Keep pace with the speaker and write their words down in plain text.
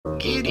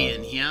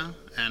Gideon here,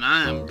 and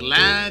I am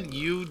glad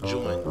you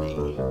joined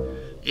me.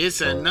 It's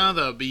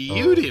another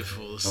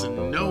beautiful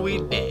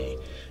snowy day,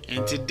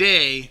 and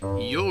today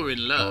you're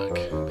in luck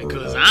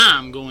because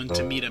I'm going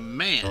to meet a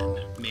man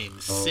named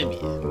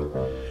Simeon.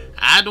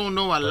 I don't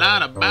know a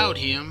lot about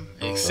him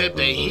except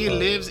that he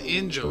lives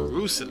in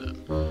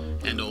Jerusalem,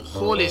 and the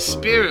Holy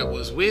Spirit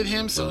was with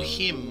him, so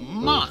he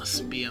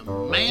must be a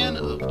man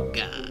of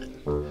God.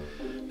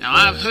 Now,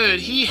 I've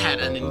heard he had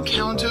an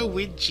encounter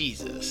with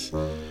Jesus,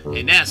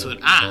 and that's what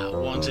I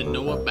want to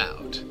know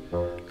about.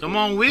 Come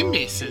on with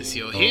me since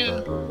you're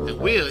here, and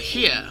we'll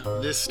hear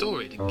this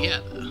story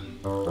together.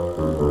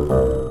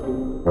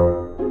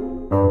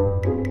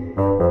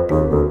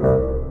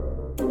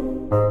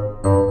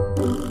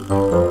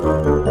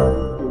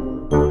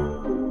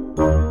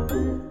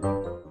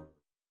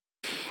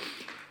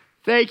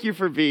 Thank you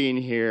for being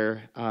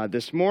here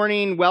this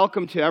morning.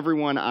 Welcome to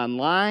everyone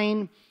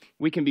online.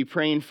 We can be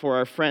praying for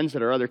our friends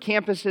at our other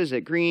campuses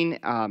at Green.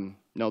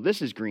 No,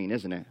 this is Green,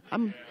 isn't it?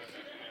 I'm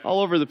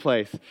all over the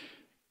place.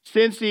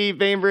 Cincy,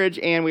 Bainbridge,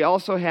 and we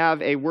also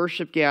have a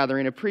worship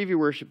gathering, a preview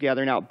worship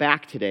gathering out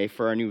back today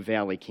for our new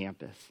Valley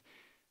campus.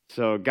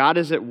 So God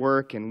is at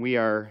work, and we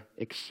are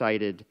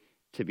excited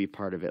to be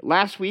part of it.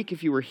 Last week,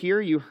 if you were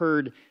here, you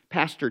heard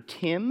Pastor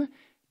Tim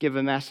give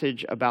a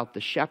message about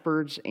the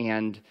shepherds,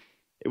 and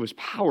it was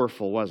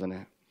powerful, wasn't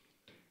it?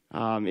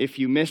 If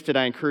you missed it,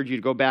 I encourage you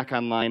to go back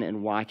online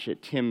and watch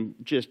it. Tim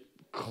just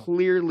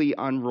clearly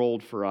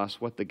unrolled for us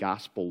what the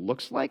gospel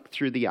looks like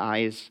through the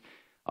eyes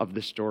of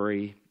the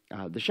story,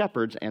 the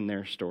shepherds and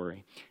their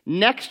story.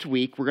 Next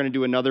week, we're going to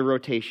do another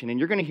rotation, and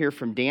you're going to hear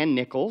from Dan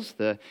Nichols,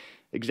 the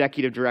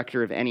executive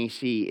director of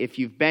NEC. If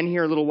you've been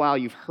here a little while,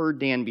 you've heard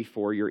Dan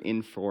before, you're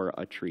in for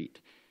a treat.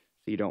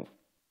 So you don't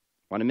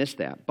want to miss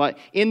that. But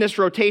in this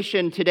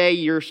rotation today,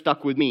 you're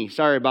stuck with me.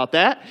 Sorry about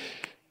that,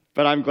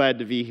 but I'm glad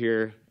to be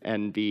here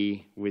and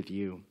be with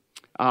you.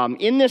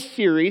 In this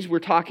series, we're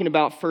talking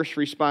about first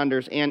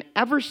responders, and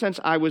ever since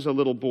I was a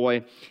little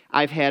boy,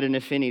 I've had an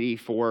affinity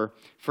for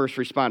first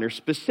responders,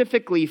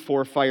 specifically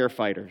for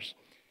firefighters.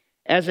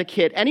 As a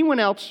kid, anyone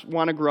else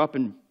want to grow up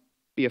and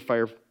be a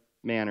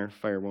fireman or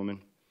firewoman?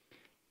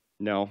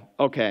 No?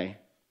 Okay.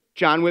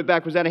 John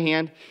Whitbeck, was that a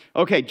hand?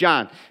 Okay,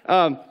 John.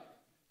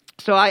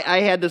 So I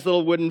had this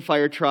little wooden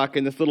fire truck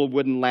and this little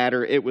wooden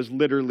ladder. It was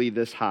literally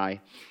this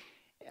high.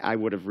 I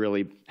would have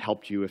really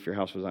helped you if your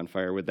house was on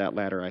fire with that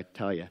ladder, I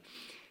tell you.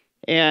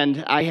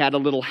 And I had a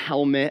little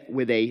helmet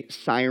with a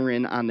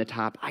siren on the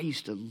top. I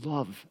used to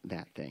love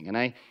that thing. And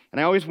I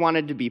always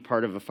wanted to be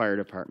part of a fire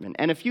department.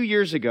 And a few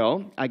years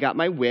ago, I got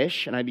my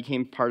wish, and I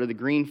became part of the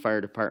Green Fire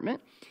Department,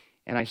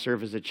 and I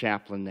serve as a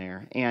chaplain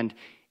there. And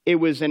it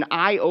was an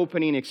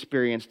eye-opening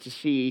experience to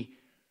see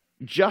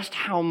just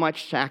how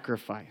much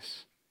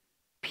sacrifice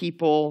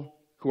people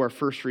who are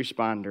first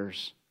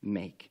responders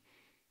make.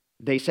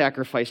 They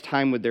sacrifice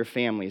time with their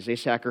families. They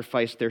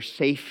sacrifice their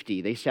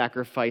safety. They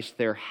sacrifice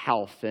their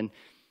health. And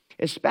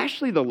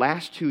especially the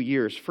last 2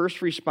 years, first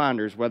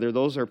responders, whether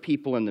those are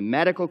people in the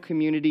medical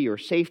community or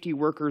safety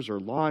workers or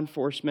law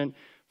enforcement,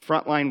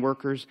 frontline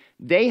workers,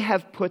 they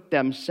have put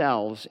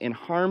themselves in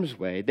harm's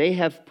way. They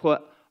have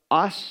put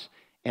us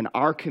and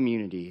our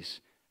communities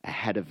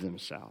ahead of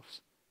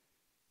themselves.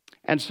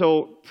 And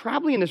so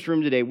probably in this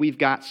room today, we've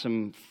got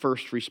some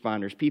first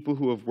responders, people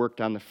who have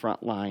worked on the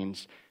front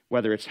lines,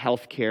 whether it's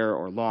healthcare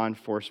or law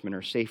enforcement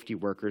or safety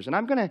workers. And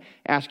I'm going to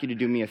ask you to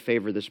do me a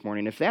favor this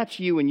morning. If that's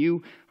you and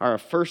you are a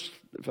first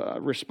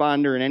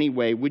responder in any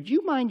way, would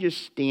you mind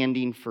just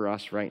standing for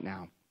us right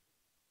now?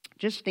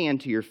 Just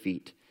stand to your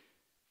feet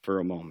for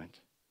a moment.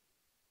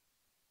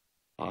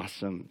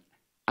 Awesome.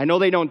 I know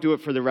they don't do it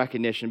for the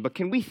recognition, but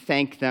can we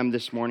thank them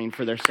this morning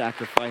for their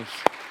sacrifice?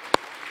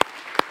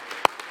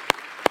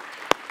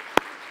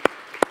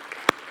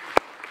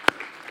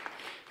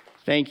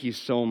 Thank you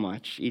so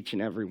much, each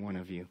and every one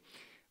of you.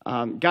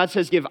 God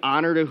says, give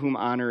honor to whom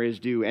honor is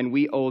due, and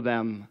we owe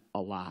them a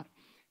lot.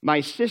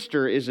 My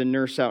sister is a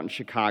nurse out in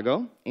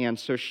Chicago, and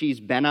so she's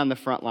been on the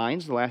front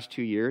lines the last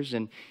 2 years,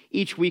 and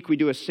each week we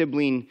do a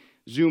sibling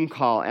Zoom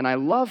call, and I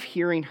love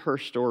hearing her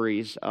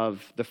stories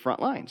of the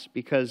front lines,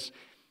 because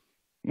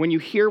when you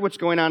hear what's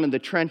going on in the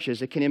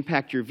trenches, it can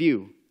impact your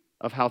view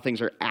of how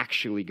things are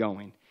actually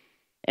going.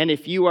 And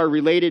if you are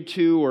related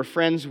to or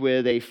friends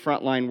with a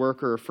frontline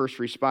worker or first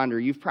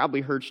responder, you've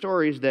probably heard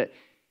stories that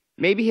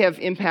maybe have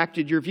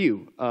impacted your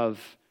view of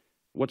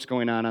what's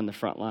going on the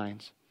front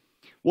lines.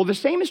 Well, the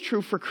same is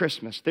true for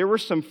Christmas. There were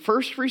some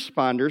first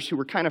responders who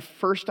were kind of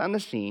first on the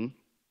scene,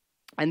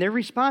 and their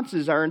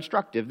responses are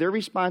instructive. Their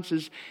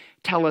responses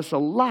tell us a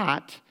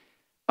lot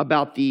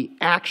about the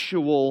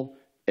actual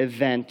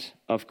event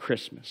of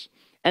Christmas.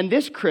 And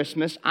this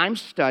Christmas, I'm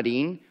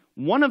studying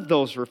one of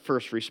those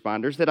first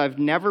responders that I've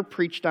never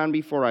preached on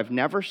before. I've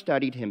never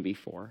studied him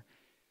before.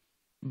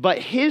 But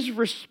his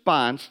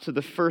response to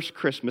the first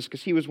Christmas,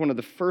 because he was one of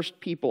the first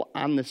people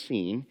on the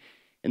scene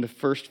in the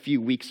first few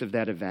weeks of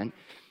that event,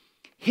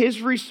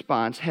 his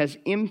response has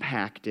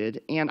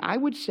impacted and I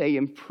would say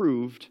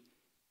improved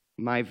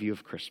my view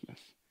of Christmas.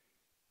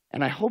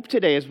 And I hope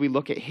today as we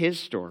look at his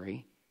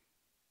story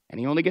And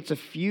he only gets a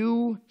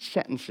few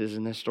sentences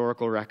in the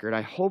historical record.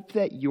 I hope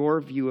that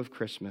your view of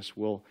Christmas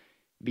will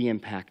be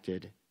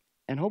impacted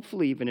and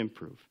hopefully even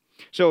improve.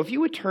 So if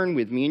you would turn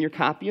with me in your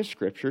copy of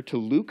Scripture to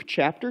Luke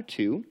chapter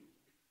 2,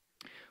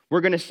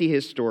 we're going to see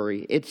his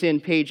story. It's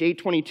in page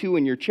 822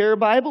 in your chair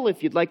Bible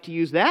if you'd like to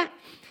use that.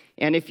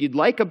 And if you'd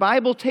like a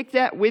Bible, take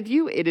that with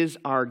you. It is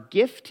our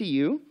gift to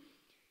you.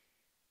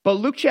 But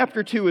Luke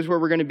chapter 2 is where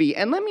we're going to be.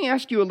 And let me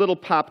ask you a little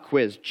pop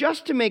quiz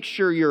just to make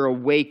sure you're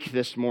awake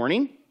this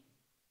morning.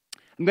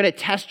 I'm going to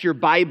test your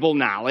Bible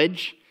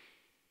knowledge.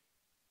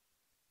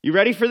 You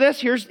ready for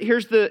this? Here's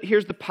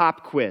the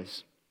pop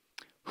quiz.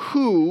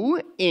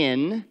 Who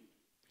in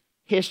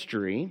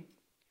history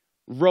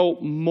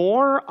wrote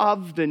more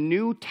of the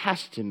New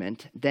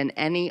Testament than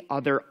any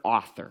other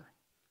author?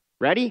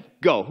 Ready?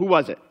 Go. Who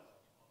was it?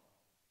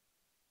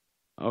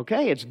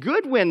 Okay, it's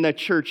good when the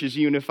church is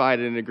unified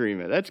in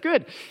agreement. That's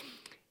good.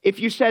 If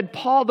you said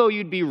Paul, though,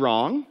 you'd be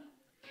wrong.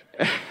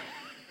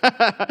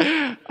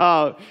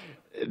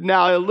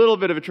 Now, a little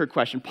bit of a trick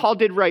question. Paul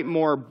did write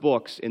more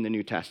books in the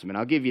New Testament.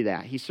 I'll give you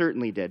that. He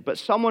certainly did. But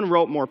someone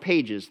wrote more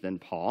pages than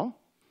Paul,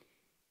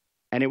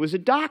 and it was a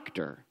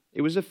doctor.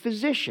 It was a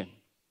physician,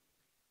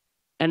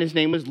 and his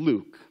name was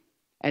Luke.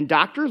 And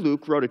Dr.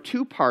 Luke wrote a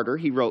two-parter.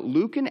 He wrote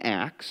Luke and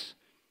Acts,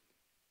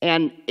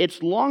 and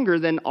it's longer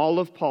than all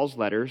of Paul's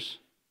letters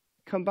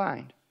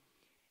combined.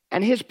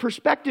 And his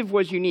perspective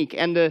was unique.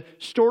 And the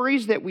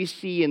stories that we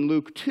see in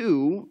Luke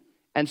 2,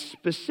 and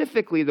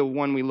specifically the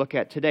one we look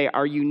at today,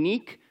 are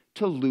unique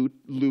to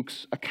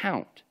Luke's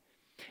account.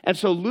 And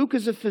so Luke,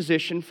 as a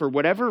physician, for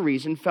whatever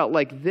reason, felt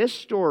like this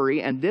story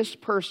and this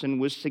person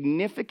was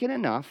significant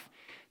enough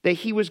that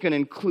he was going to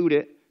include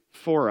it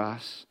for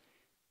us.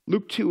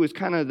 Luke 2 is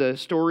kind of the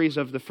stories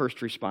of the first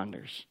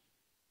responders.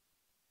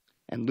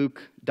 And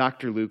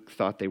Dr. Luke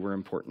thought they were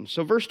important.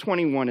 So verse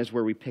 21 is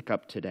where we pick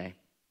up today.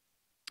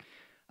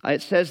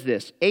 It says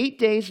this: 8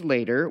 days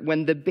later,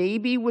 when the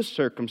baby was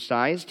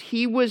circumcised,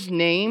 he was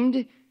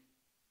named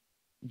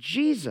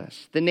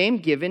Jesus, the name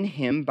given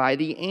him by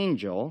the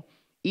angel,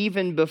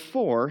 even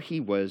before he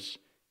was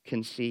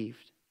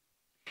conceived.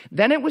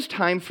 Then it was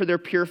time for their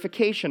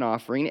purification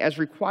offering, as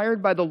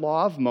required by the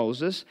law of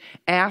Moses,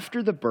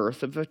 after the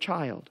birth of a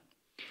child.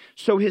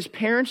 So his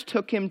parents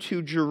took him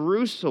to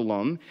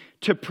Jerusalem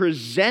to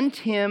present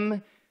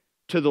him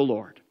to the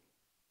Lord.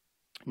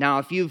 Now,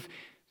 if you've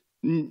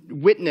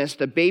witnessed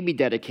a baby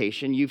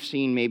dedication, you've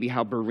seen maybe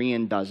how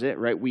Berean does it,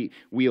 right?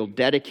 We'll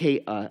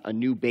dedicate a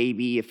new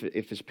baby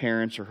if his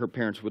parents or her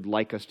parents would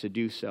like us to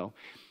do so.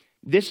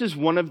 This is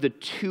one of the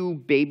two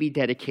baby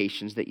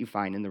dedications that you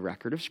find in the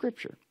record of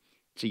Scripture.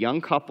 It's a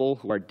young couple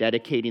who are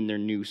dedicating their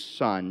new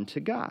son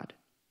to God.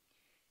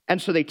 And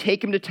so they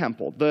take him to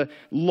temple. The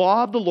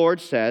law of the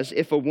Lord says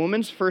if a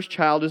woman's first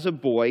child is a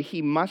boy,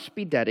 he must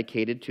be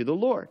dedicated to the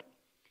Lord.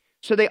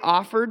 So they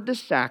offered the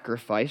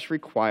sacrifice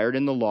required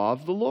in the law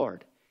of the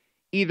Lord,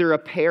 either a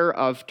pair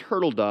of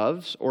turtle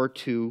doves or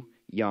 2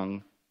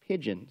 young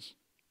pigeons.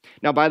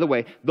 Now, by the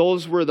way,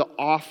 those were the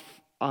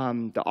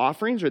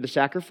offerings or the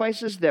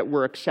sacrifices that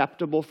were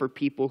acceptable for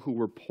people who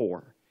were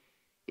poor.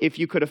 If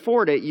you could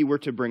afford it, you were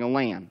to bring a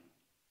lamb.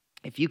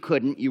 If you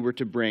couldn't, you were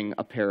to bring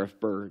a pair of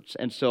birds.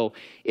 And so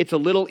it's a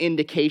little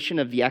indication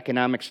of the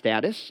economic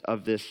status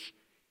of this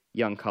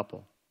young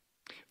couple.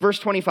 Verse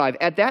 25,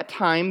 at that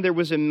time there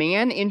was a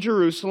man in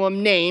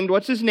Jerusalem named,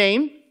 what's his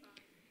name?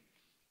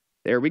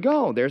 There we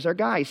go. There's our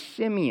guy,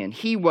 Simeon.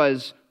 He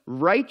was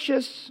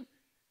righteous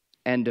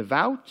and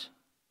devout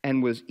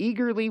and was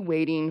eagerly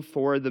waiting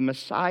for the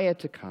Messiah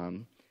to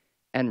come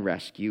and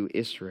rescue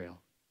Israel.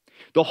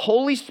 The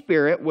Holy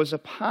Spirit was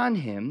upon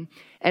him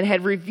and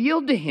had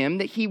revealed to him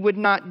that he would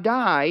not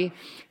die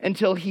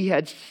until he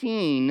had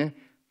seen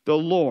the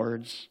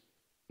Lord's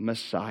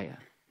Messiah.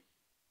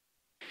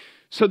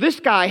 So this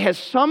guy has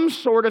some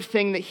sort of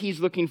thing that he's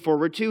looking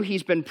forward to.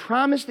 He's been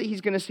promised that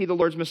he's going to see the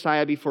Lord's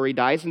Messiah before he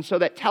dies. And so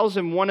that tells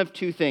him one of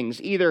two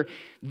things. Either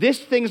this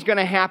thing's going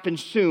to happen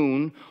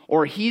soon,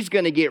 or he's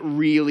going to get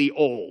really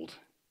old.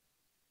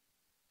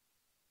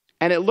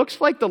 And it looks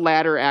like the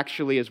latter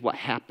actually is what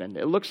happened.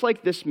 It looks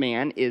like this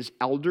man is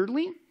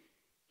elderly.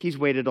 He's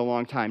waited a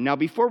long time. Now,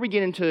 before we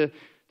get into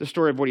the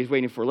story of what he's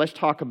waiting for, let's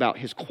talk about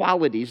his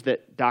qualities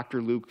that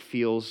Dr. Luke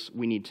feels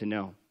we need to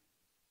know.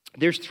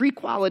 There's 3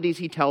 qualities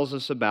he tells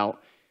us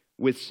about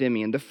with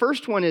Simeon. The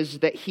first one is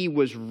that he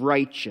was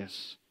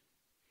righteous.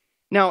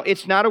 Now,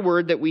 it's not a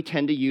word that we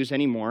tend to use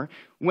anymore.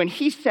 When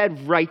he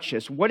said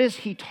righteous, what is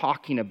he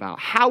talking about?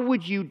 How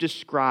would you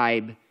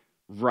describe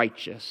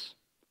righteous?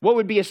 What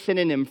would be a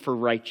synonym for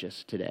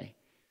righteous today?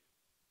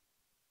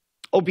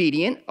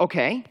 Obedient,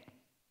 okay.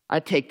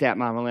 I'd take that,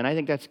 Mama Lynn. I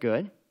think that's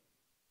good.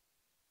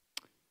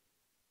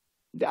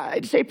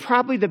 I'd say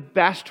probably the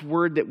best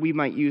word that we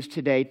might use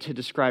today to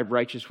describe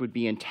righteous would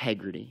be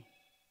integrity.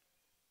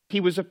 He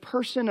was a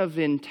person of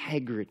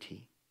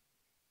integrity.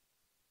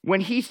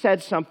 When he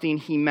said something,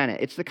 he meant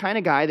it. It's the kind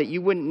of guy that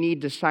you wouldn't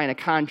need to sign a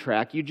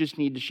contract. You just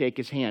need to shake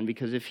his hand,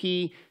 because if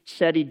he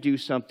said he'd do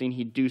something,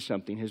 he'd do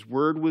something. His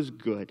word was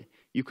good.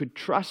 You could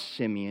trust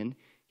Simeon.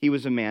 He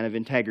was a man of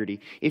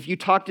integrity. If you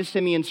talk to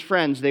Simeon's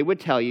friends, they would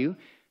tell you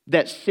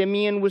that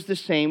Simeon was the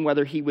same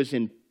whether he was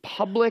in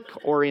public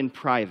or in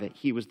private.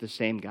 He was the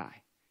same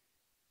guy.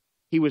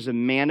 He was a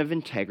man of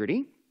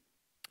integrity.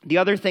 The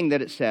other thing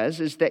that it says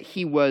is that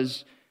he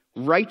was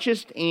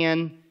righteous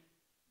and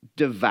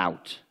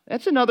devout.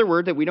 That's another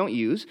word that we don't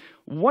use.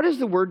 What does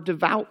the word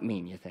devout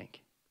mean, you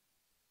think?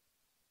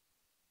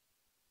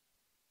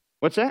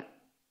 What's that?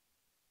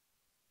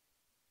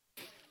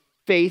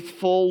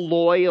 Faithful,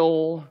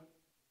 loyal.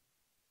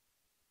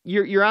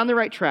 You're on the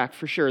right track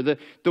for sure. The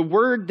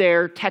word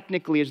there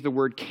technically is the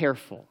word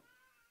careful.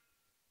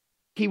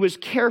 He was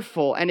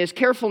careful, and his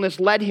carefulness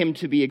led him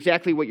to be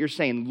exactly what you're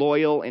saying,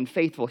 loyal and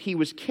faithful. He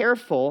was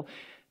careful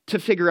to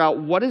figure out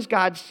what is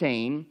God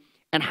saying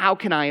and how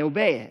can I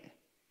obey it.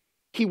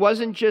 He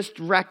wasn't just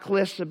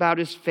reckless about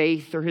his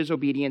faith or his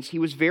obedience. He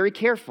was very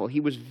careful. He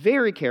was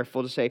very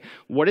careful to say,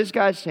 what is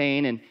God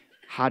saying and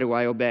how do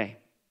I obey?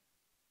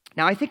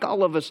 Now, I think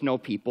all of us know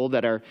people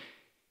that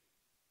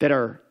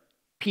are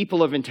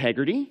people of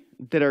integrity,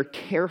 that are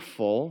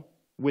careful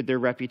with their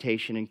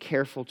reputation and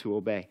careful to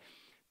obey.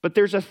 But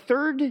there's a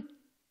third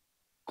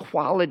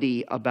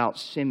quality about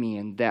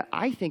Simeon that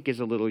I think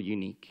is a little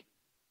unique.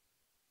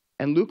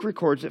 And Luke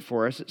records it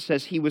for us. It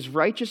says he was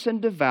righteous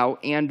and devout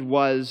and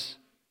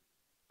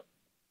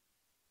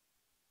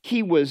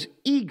he was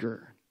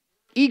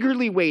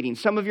eagerly waiting.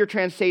 Some of your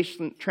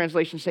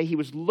translations say he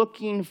was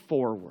looking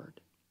forward.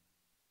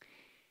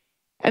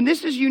 And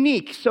this is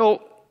unique.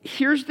 So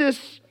here's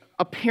this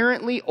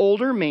apparently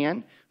older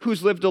man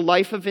who's lived a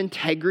life of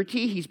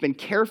integrity. He's been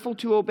careful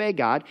to obey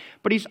God,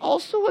 but he's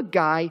also a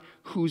guy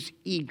who's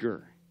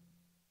eager.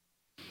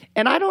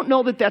 And I don't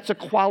know that that's a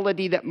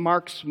quality that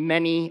marks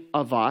many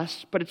of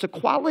us, but it's a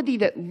quality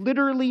that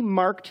literally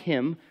marked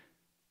him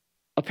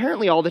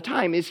apparently all the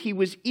time, is he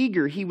was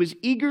eager. He was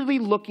eagerly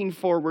looking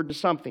forward to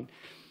something.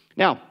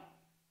 Now,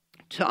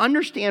 to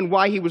understand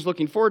why he was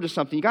looking forward to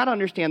something, you got to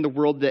understand the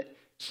world that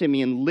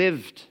Simeon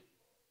lived.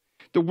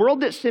 The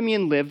world that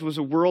Simeon lived was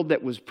a world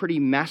that was pretty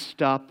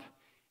messed up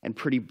and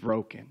pretty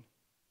broken.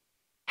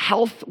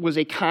 Health was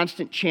a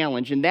constant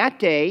challenge. And that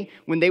day,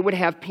 when they would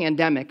have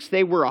pandemics,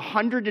 they were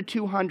 100 to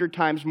 200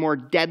 times more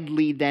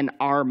deadly than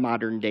our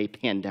modern day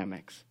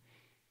pandemics.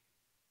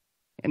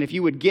 And if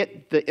you would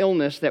get the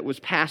illness that was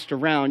passed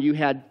around, you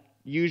had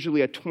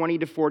usually a 20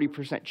 to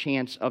 40%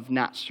 chance of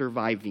not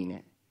surviving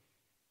it.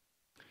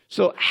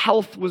 So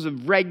health was a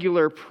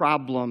regular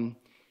problem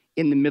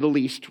in the Middle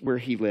East where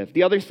he lived.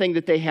 The other thing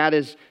that they had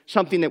is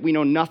something that we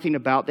know nothing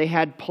about. They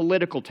had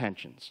political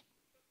tensions.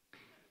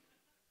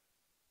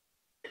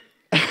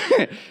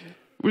 It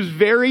was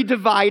very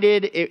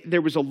divided.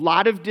 There was a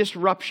lot of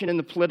disruption in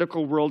the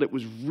political world. It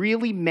was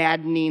really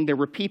maddening. There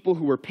were people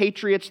who were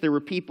patriots. There were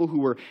people who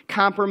were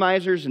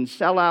compromisers and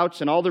sellouts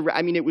and all the...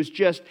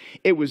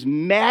 it was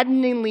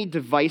maddeningly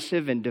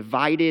divisive and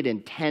divided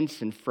and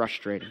tense and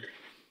frustrating.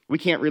 We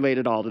can't relate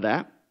it all to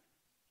that.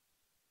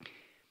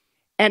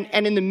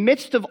 And in the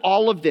midst of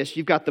all of this,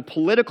 you've got the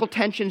political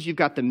tensions, you've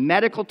got the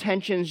medical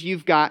tensions,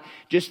 you've got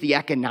just the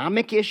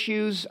economic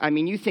issues. I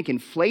mean, you think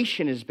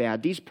inflation is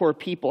bad. These poor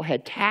people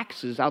had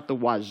taxes out the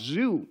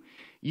wazoo.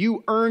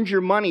 You earned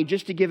your money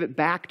just to give it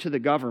back to the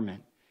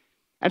government.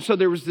 And so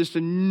there was this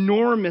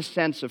enormous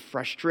sense of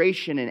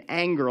frustration and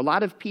anger. A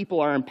lot of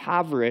people are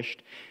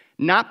impoverished,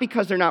 not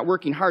because they're not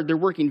working hard. They're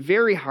working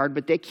very hard,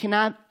 but they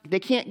can't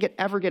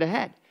ever get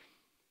ahead.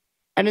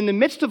 And in the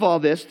midst of all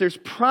this, there's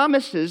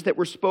promises that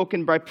were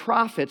spoken by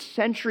prophets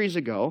centuries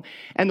ago,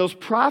 and those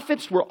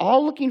prophets were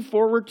all looking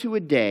forward to a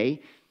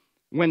day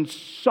when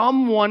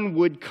someone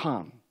would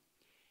come.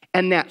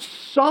 And that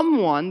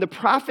someone, the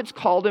prophets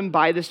called him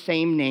by the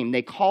same name.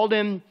 They called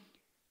him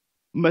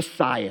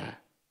Messiah.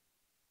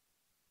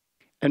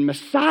 And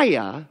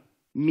Messiah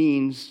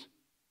means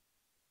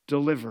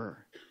deliverer.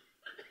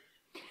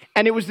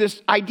 And it was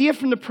this idea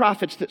from the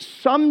prophets that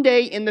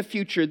someday in the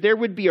future there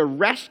would be a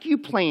rescue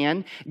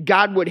plan.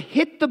 God would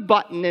hit the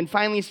button and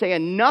finally say,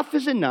 enough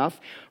is enough.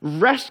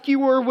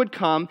 Rescuer would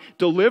come,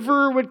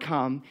 deliverer would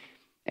come,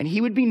 and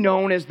he would be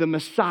known as the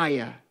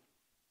Messiah.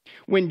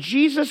 When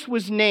Jesus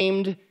was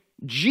named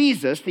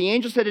Jesus, the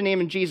angel said to name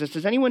him Jesus.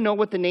 Does anyone know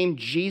what the name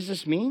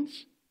Jesus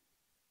means?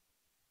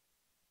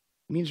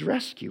 It means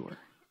rescuer.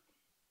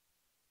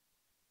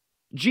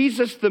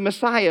 Jesus, the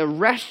Messiah,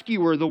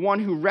 rescuer, the one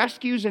who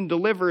rescues and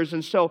delivers.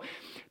 And so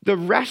the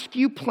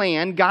rescue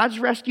plan, God's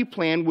rescue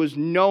plan, was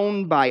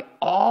known by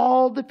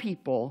all the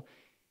people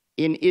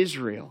in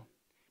Israel.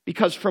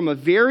 Because from a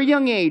very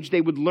young age,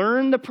 they would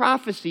learn the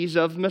prophecies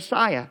of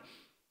Messiah.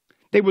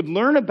 They would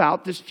learn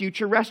about this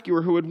future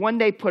rescuer who would one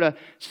day put a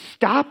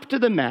stop to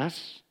the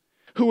mess,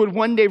 who would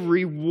one day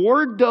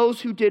reward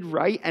those who did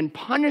right and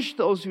punish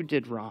those who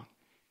did wrong.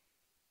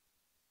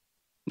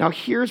 Now,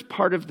 here's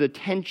part of the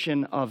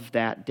tension of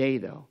that day,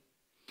 though,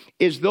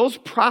 is those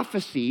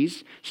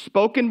prophecies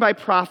spoken by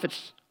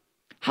prophets.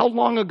 How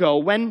long ago?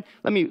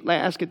 Let me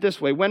ask it this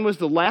way. When was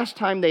the last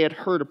time they had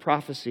heard a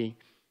prophecy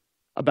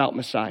about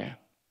Messiah?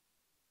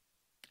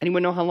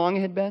 Anyone know how long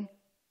it had been?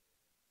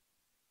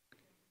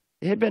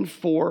 It had been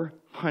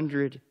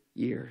 400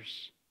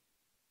 years.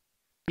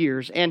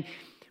 And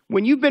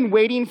when you've been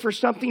waiting for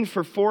something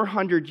for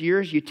 400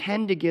 years, you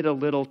tend to get a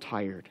little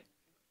tired.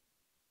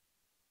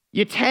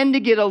 You tend to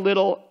get a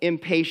little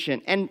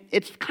impatient. And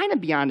it's kind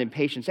of beyond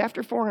impatience.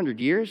 After 400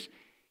 years,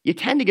 you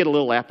tend to get a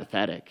little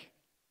apathetic.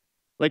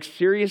 Like,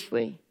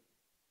 seriously?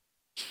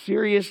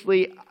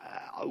 Seriously?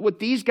 What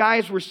these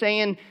guys were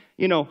saying,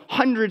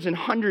 hundreds and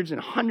hundreds and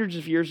hundreds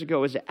of years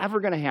ago, is it ever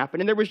going to happen?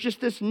 And there was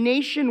just this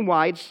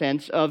nationwide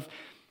sense of,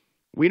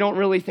 we don't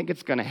really think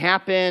it's going to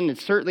happen.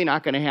 It's certainly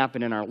not going to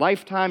happen in our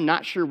lifetime.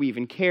 Not sure we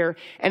even care.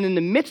 And in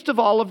the midst of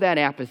all of that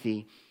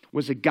apathy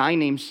was a guy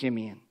named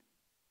Simeon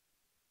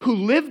who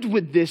lived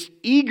with this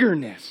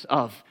eagerness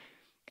of,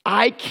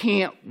 I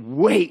can't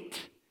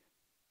wait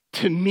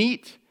to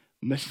meet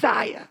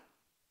Messiah.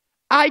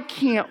 I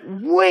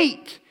can't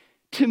wait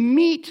to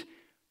meet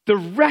the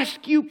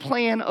rescue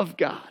plan of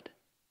God.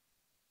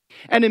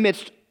 And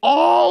amidst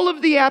all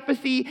of the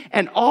apathy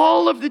and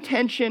all of the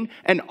tension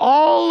and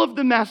all of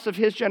the mess of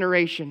his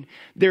generation,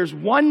 there's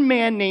one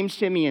man named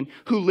Simeon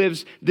who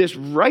lives this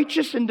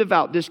righteous and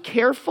devout, this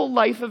careful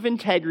life of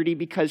integrity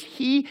because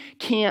he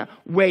can't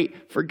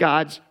wait for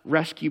God's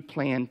rescue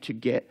plan to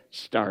get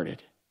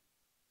started.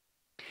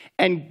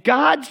 And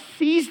God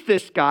sees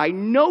this guy,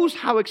 knows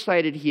how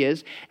excited he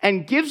is,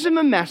 and gives him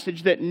a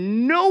message that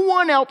no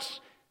one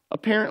else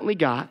apparently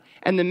got.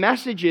 And the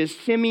message is,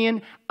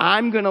 Simeon,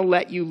 I'm going to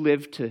let you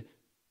live to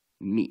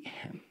meet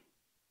him.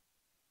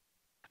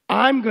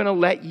 I'm going to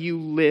let you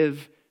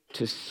live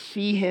to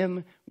see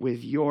him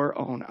with your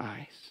own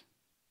eyes.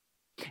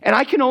 And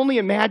I can only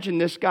imagine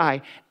this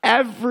guy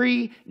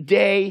every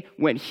day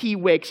when he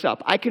wakes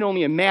up. I can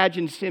only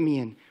imagine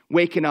Simeon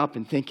waking up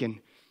and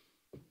thinking,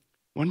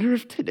 wonder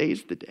if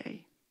today's the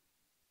day.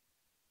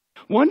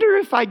 Wonder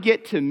if I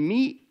get to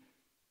meet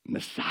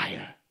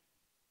Messiah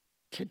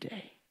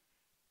today.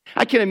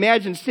 I can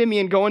imagine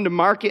Simeon going to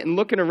market and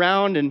looking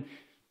around and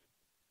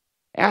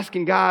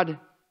asking God,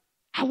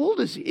 how old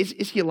is he?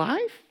 Is he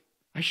alive?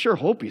 I sure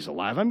hope he's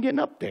alive. I'm getting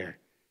up there.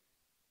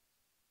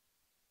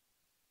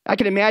 I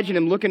can imagine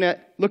him looking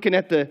at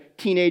the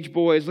teenage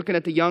boys, looking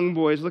at the young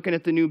boys, looking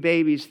at the new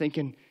babies,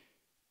 thinking,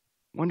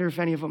 wonder if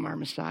any of them are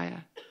Messiah.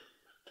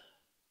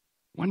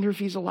 Wonder if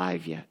he's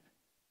alive yet.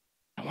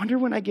 I wonder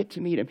when I get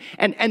to meet him.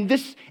 And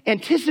this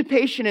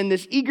anticipation and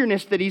this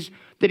eagerness that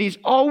he's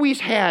always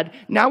had,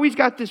 now he's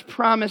got this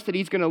promise that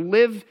he's going to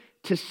live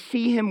to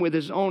see him with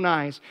his own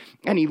eyes.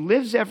 And he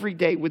lives every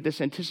day with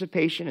this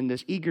anticipation and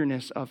this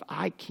eagerness of,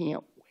 I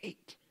can't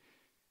wait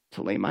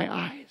to lay my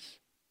eyes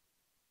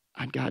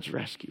on God's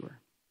rescuer.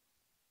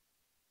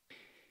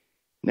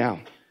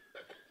 Now,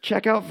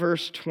 check out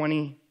verse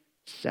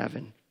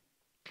 27.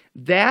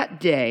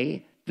 That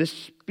day, the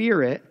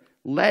Spirit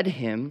led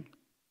him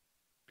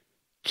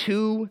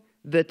to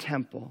the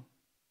temple.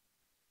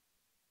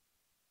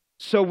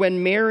 So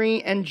when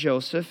Mary and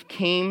Joseph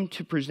came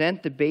to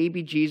present the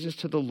baby Jesus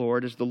to the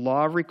Lord as the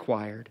law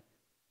required,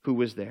 who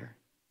was there?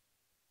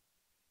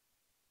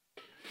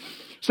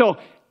 So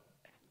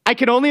I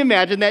can only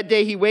imagine that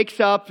day he wakes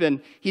up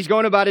and he's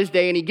going about his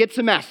day and he gets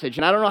a message.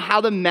 And I don't know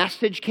how the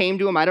message came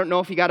to him. I don't know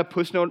if he got a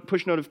push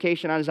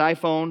notification on his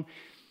iPhone.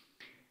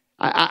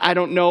 I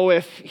don't know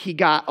if he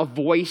got a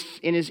voice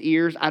in his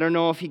ears. I don't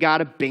know if he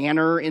got a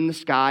banner in the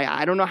sky.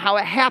 I don't know how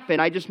it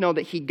happened. I just know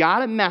that he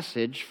got a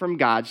message from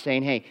God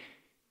saying, hey,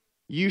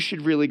 you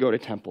should really go to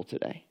temple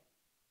today.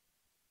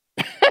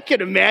 I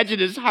can imagine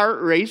his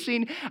heart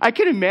racing. I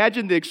can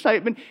imagine the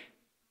excitement.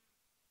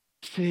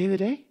 Is today the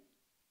day?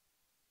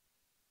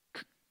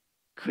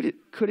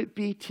 Could it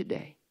be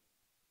today?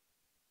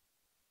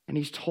 And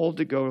he's told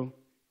to go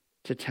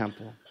to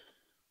temple.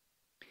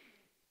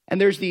 And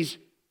there's these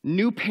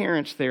new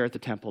parents there at the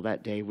temple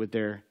that day with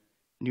their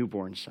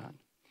newborn son.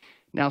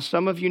 Now,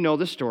 some of you know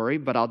the story,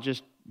 but I'll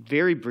just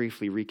very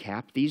briefly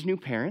recap. These new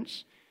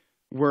parents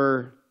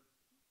were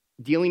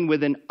dealing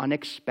with an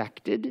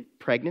unexpected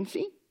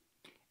pregnancy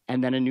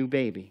and then a new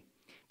baby.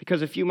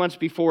 Because a few months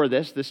before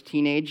this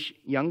teenage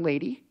young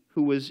lady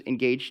who was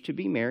engaged to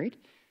be married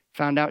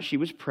found out she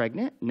was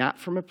pregnant, not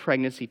from a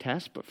pregnancy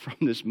test, but from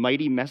this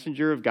mighty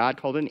messenger of God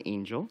called an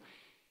angel.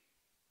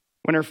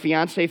 When her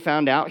fiancé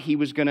found out, he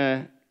was going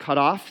to cut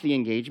off the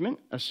engagement,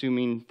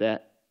 assuming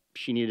that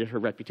she needed her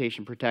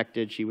reputation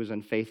protected, she was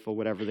unfaithful,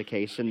 whatever the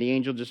case. And the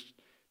angel just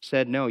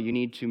said, no, you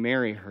need to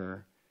marry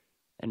her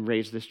and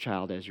raise this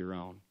child as your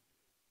own.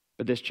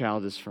 But this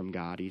child is from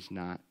God. He's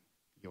not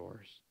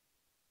yours.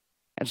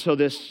 And so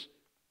this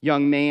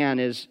young man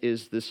is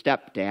the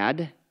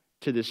stepdad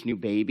to this new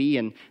baby,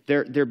 and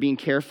they're being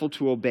careful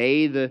to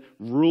obey the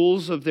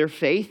rules of their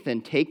faith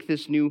and take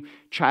this new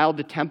child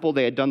to temple.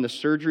 They had done the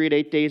surgery at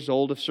 8 days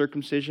old of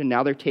circumcision.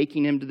 Now they're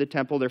taking him to the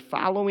temple. They're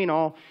following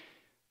all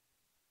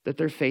that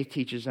their faith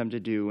teaches them to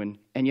do,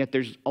 and yet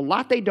there's a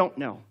lot they don't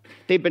know.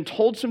 They've been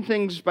told some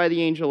things by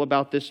the angel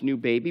about this new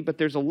baby, but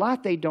there's a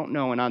lot they don't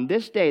know. And on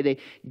this day, they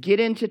get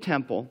into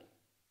temple,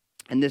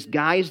 and this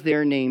guy's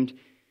there named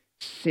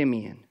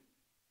Simeon.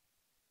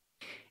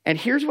 And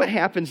here's what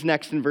happens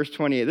next in verse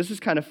 28. This is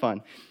kind of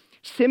fun.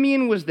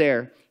 Simeon was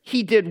there.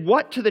 He did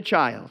what to the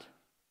child?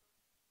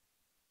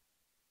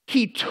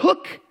 he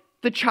took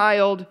the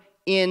child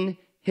in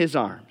his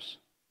arms.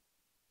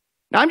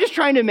 Now, I'm just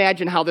trying to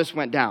imagine how this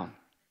went down.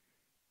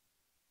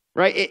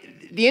 Right?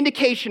 The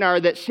indication are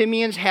that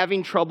Simeon's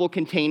having trouble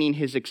containing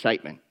his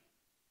excitement.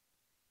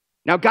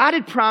 Now, God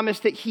had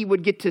promised that he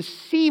would get to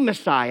see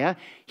Messiah.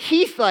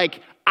 He's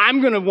like, I'm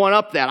going to one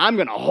up that. I'm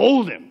going to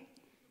hold him.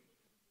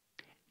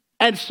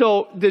 And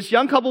so this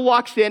young couple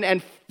walks in,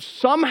 and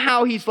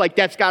somehow he's like,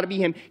 that's got to be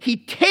him. He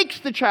takes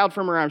the child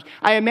from her arms.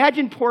 I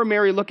imagine poor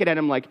Mary looking at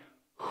him like,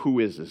 who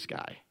is this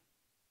guy?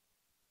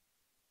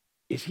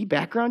 Is he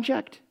background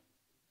checked?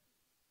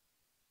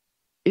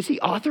 Is he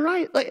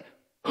authorized? Like,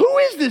 who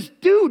is this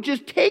dude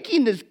just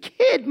taking this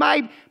kid,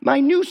 my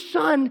new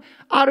son,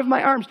 out of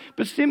my arms?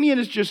 But Simeon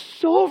is just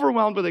so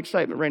overwhelmed with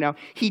excitement right now.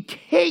 He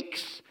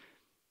takes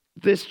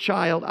this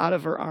child out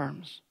of her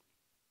arms.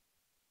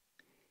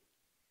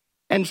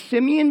 And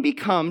Simeon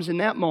becomes, in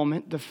that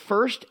moment, the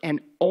first and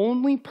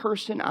only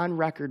person on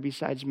record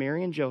besides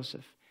Mary and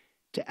Joseph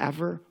to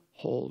ever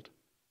hold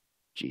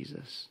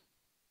Jesus.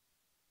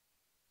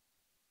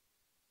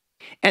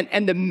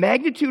 And the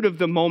magnitude of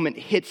the moment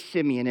hits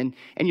Simeon,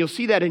 and you'll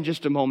see that in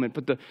just a moment,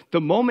 but the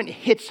moment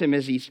hits him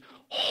as he's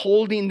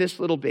holding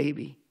this little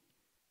baby.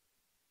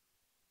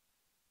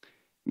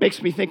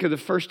 Makes me think of the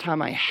first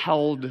time I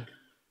held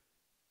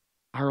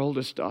our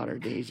oldest daughter,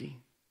 Daisy.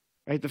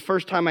 Right? The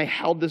first time I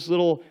held this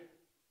little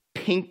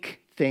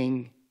pink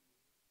thing,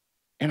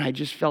 and I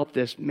just felt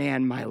this,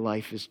 man, my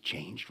life has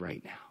changed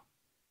right now.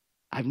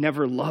 I've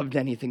never loved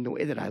anything the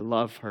way that I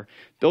love her.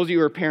 Those of you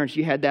who are parents,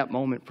 you had that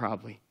moment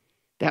probably.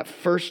 That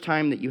first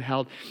time that you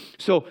held.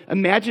 So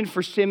imagine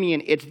for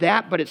Simeon, it's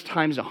that, but it's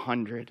times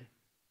 100.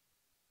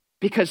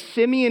 Because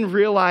Simeon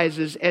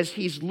realizes as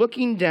he's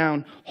looking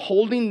down,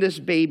 holding this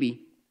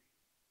baby,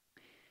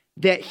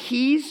 that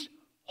he's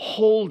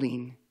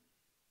holding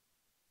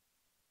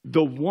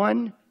the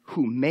one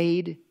who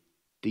made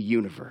the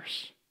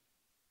universe.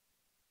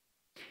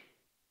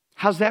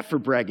 How's that for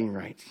bragging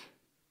rights?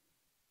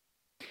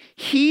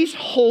 He's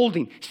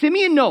holding.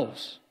 Simeon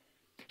knows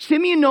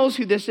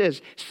who this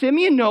is.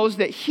 Simeon knows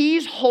that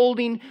he's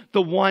holding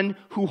the one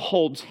who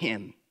holds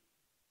him.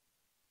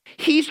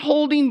 He's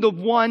holding the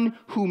one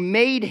who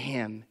made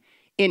him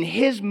in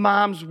his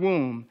mom's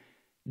womb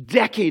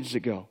decades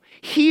ago.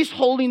 He's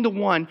holding the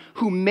one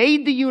who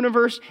made the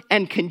universe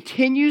and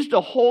continues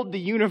to hold the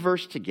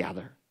universe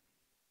together.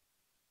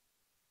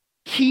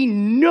 He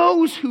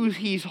knows who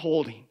he's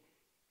holding,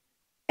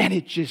 and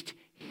it just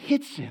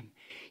hits him.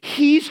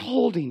 He's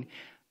holding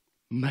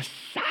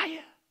Messiah.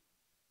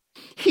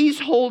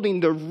 He's holding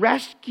the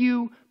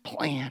rescue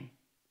plan.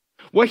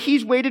 What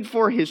he's waited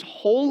for his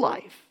whole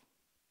life.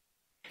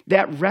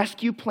 That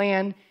rescue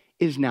plan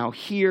is now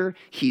here.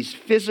 He's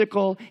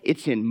physical.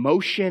 It's in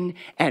motion.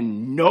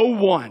 And no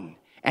one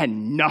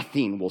and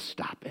nothing will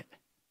stop it.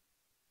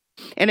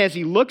 And as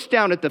he looks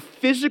down at the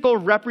physical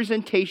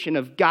representation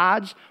of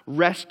God's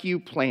rescue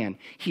plan,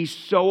 he's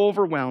so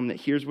overwhelmed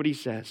that here's what he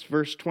says.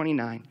 Verse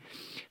 29.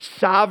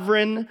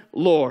 Sovereign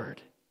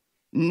Lord,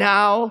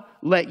 now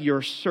let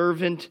your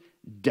servant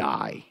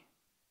die.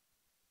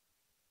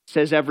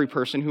 Says every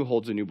person who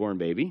holds a newborn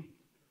baby.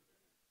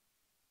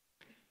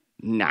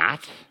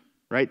 Not,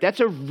 right?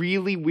 That's a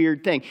really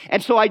weird thing.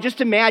 And so I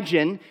just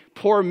imagine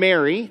poor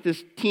Mary,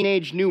 this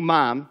teenage new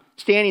mom,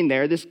 standing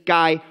there. This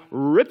guy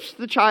rips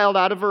the child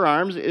out of her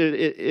arms,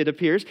 it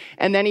appears.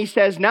 And then he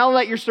says, now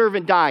let your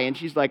servant die. And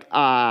she's like, can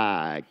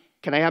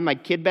I have my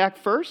kid back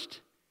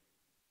first?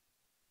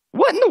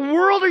 What in the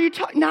world are you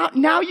talking?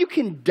 Now you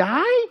can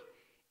die?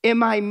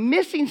 Am I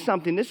missing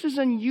something? This is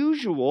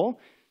unusual.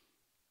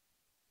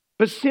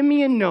 But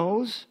Simeon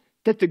knows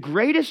that the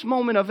greatest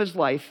moment of his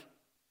life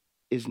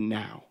is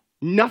now.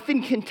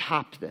 Nothing can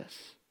top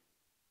this.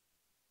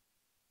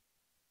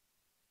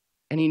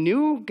 And he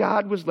knew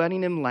God was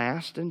letting him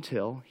last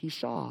until he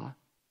saw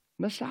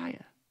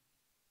Messiah.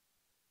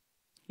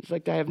 He's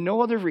like, I have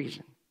no other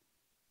reason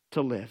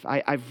to live.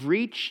 I've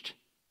reached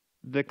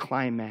the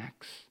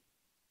climax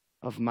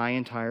of my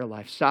entire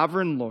life.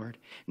 Sovereign Lord,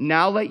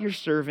 now let your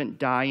servant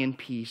die in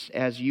peace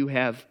as you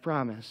have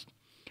promised.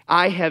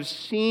 I have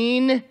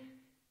seen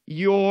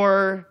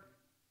your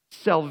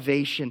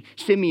salvation.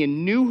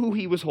 Simeon knew who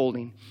he was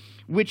holding,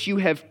 which you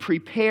have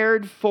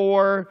prepared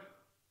for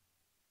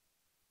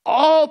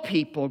all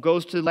people.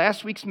 Goes to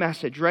last week's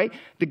message, right?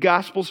 The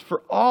gospel's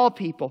for all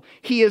people.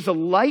 He is a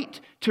light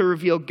to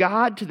reveal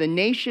God to the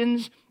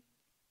nations,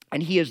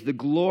 and he is the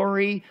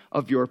glory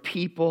of your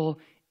people,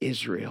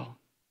 Israel.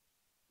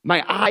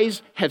 My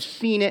eyes have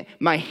seen it.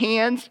 My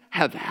hands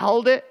have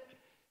held it.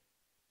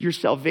 Your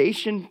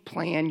salvation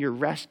plan, your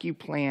rescue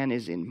plan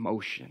is in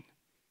motion.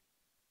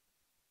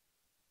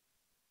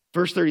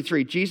 Verse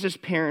 33, Jesus'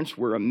 parents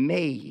were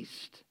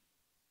amazed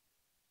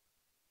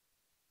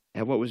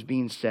at what was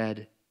being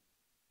said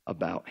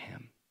about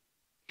him.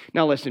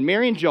 Now listen,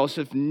 Mary and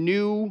Joseph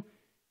knew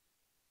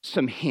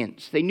some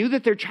hints. They knew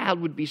that their child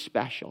would be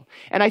special.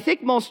 And I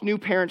think most new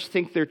parents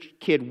think their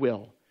kid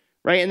will.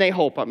 right? And they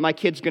hope, my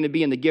kid's going to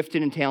be in the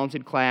gifted and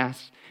talented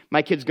class.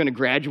 My kid's going to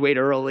graduate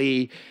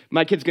early.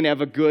 My kid's going to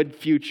have a good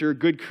future,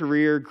 good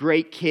career,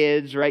 great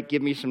kids, right?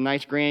 Give me some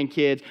nice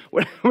grandkids,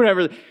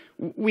 whatever.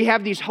 We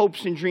have these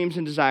hopes and dreams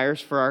and desires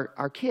for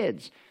our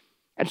kids.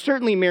 And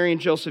certainly Mary and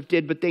Joseph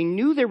did, but they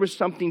knew there was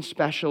something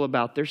special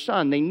about their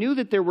son. They knew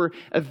that there were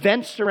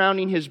events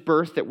surrounding his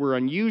birth that were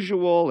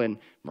unusual and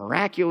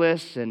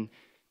miraculous, and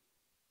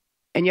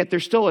yet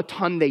there's still a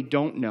ton they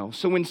don't know.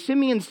 So when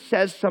Simeon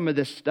says some of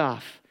this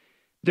stuff,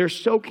 they're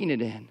soaking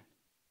it in.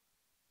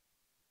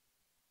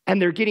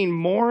 And they're getting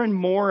more and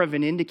more of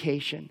an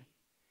indication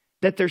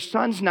that their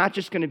son's not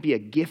just going to be a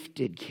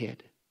gifted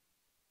kid.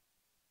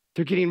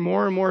 They're getting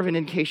more and more of an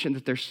indication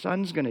that their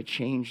son's going to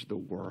change the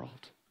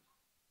world.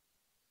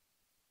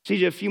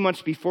 See, a few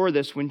months before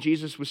this, when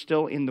Jesus was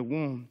still in the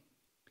womb,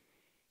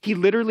 he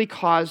literally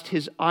caused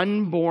his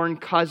unborn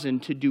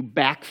cousin to do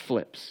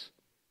backflips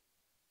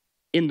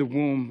in the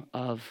womb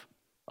of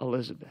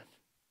Elizabeth.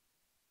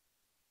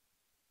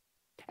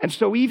 And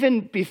so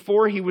even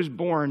before he was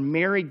born,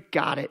 Mary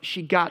got it.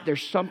 She got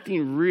there's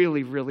something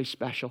really, really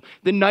special.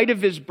 The night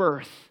of his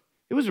birth,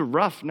 it was a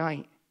rough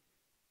night.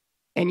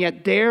 And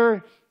yet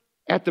there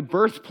at the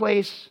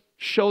birthplace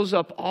shows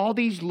up all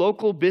these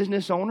local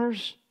business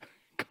owners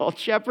called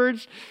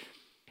shepherds.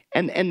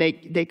 And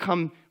they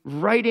come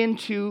right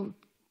into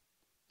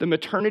the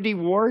maternity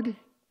ward.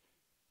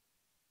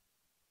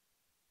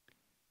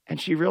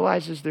 And she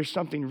realizes there's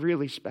something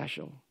really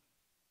special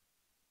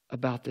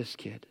about this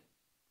kid.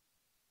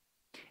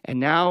 And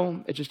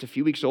now, at just a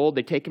few weeks old,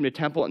 they take him to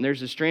temple, and there's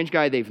this strange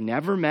guy they've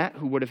never met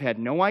who would have had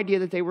no idea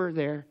that they were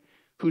there,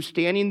 who's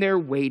standing there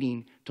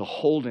waiting to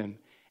hold him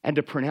and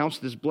to pronounce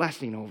this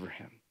blessing over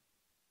him.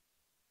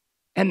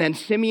 And then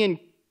Simeon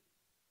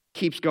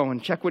keeps going.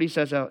 Check what he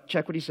says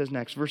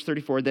next. Verse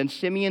 34, then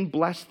Simeon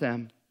blessed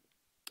them,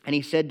 and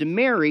he said to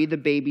Mary, the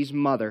baby's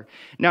mother.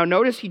 Now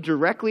notice he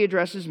directly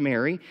addresses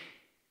Mary.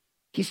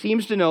 He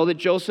seems to know that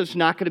Joseph's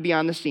not going to be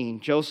on the scene.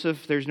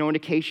 Joseph, there's no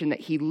indication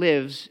that he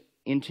lives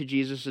into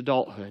Jesus'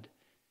 adulthood.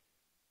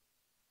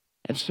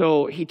 And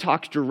so he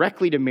talks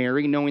directly to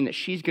Mary, knowing that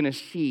she's going to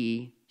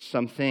see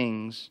some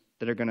things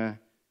that are going to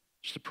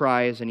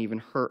surprise and even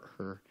hurt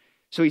her.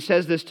 So he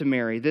says this to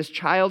Mary, this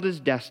child is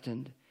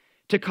destined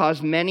to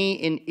cause many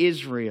in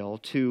Israel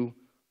to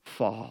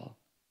fall.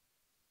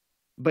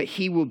 But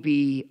he will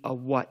be a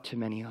what to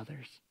many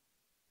others?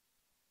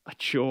 A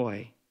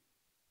joy.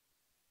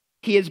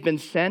 He has been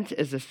sent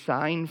as a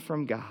sign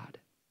from God,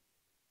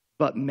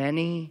 but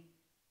many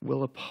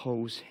will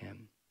oppose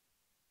him.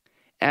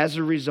 As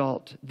a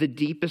result, the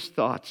deepest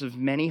thoughts of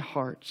many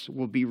hearts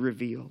will be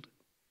revealed,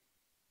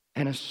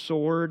 and a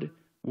sword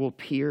will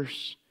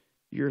pierce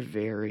your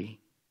very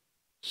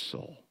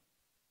soul.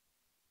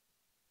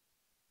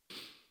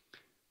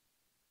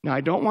 Now,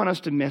 I don't want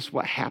us to miss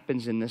what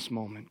happens in this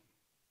moment,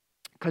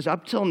 because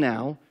up till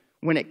now,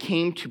 when it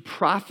came to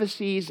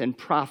prophecies and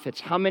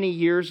prophets, how many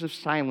years of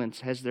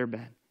silence has there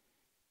been?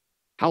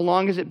 How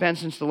long has it been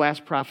since the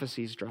last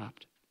prophecies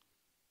dropped?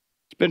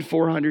 It's been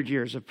 400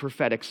 years of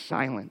prophetic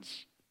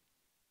silence.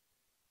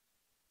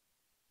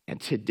 And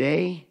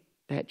today,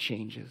 that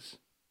changes.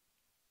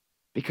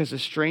 Because a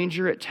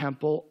stranger at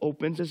temple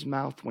opens his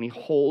mouth when he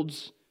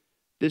holds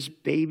this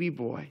baby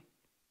boy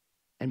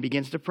and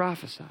begins to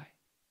prophesy.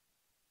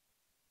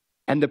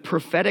 And the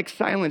prophetic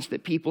silence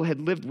that people had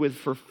lived with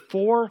for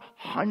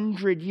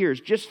 400 years,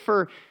 just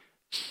for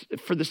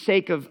the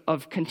sake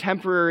of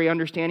contemporary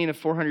understanding of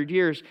 400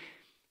 years,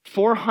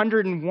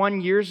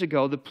 401 years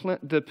ago,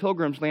 the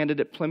Pilgrims landed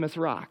at Plymouth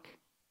Rock.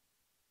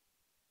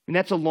 And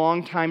that's a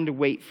long time to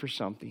wait for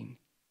something.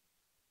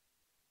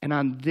 And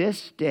on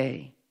this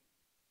day,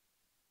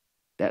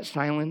 that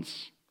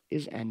silence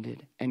is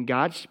ended, and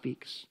God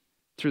speaks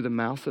through the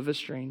mouth of a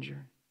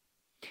stranger.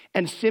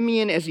 And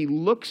Simeon, as he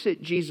looks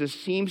at Jesus,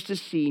 seems to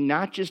see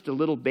not just a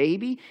little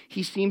baby,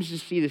 he seems to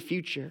see the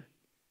future.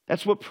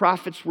 That's what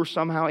prophets were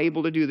somehow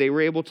able to do. They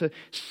were able to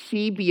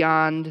see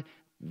beyond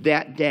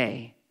that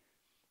day.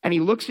 And he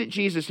looks at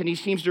Jesus and he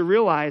seems to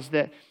realize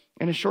that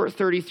in a short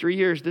 33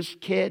 years, this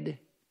kid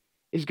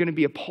is going to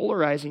be a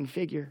polarizing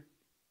figure.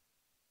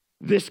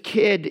 This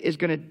kid is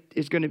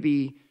going to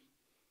be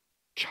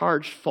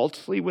charged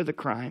falsely with a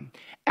crime,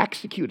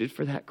 executed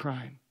for that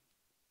crime.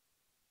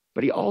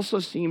 But he also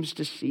seems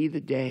to see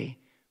the day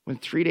when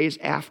 3 days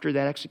after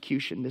that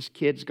execution, this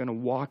kid's going to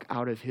walk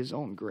out of his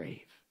own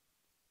grave.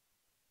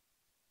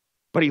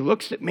 But he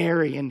looks at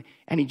Mary and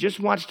he just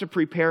wants to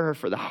prepare her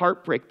for the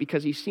heartbreak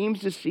because he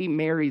seems to see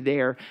Mary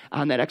there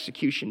on that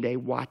execution day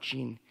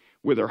watching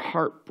with her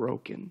heart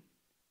broken.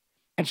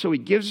 And so he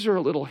gives her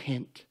a little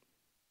hint.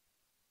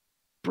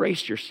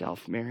 Brace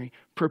yourself, Mary.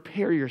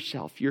 Prepare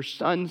yourself. Your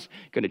son's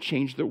going to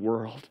change the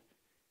world.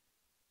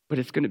 But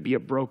it's going to be a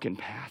broken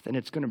path and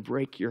it's going to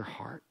break your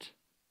heart.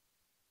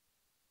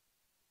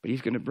 But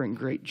he's going to bring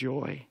great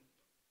joy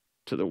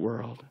to the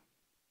world.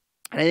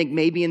 And I think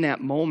maybe in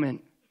that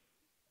moment,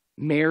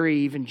 Mary,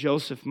 even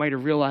Joseph, might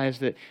have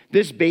realized that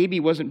this baby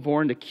wasn't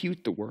born to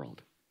cute the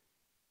world,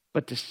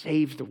 but to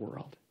save the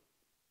world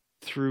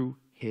through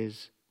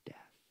his death.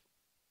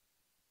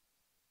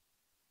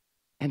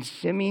 And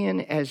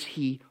Simeon, as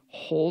he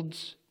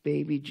holds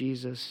baby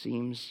Jesus,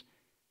 seems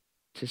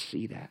to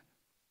see that.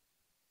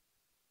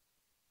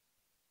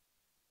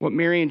 What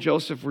Mary and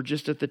Joseph were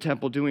just at the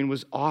temple doing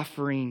was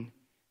offering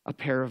a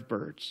pair of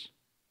birds.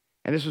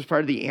 And this was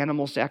part of the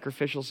animal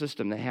sacrificial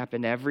system that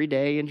happened every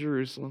day in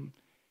Jerusalem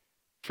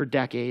for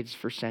decades,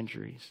 for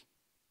centuries.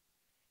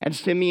 And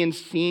Simeon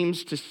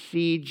seems to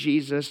see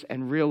Jesus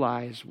and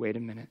realize, wait a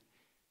minute,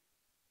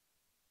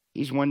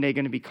 he's one day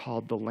going to be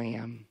called the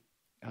Lamb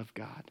of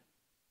God.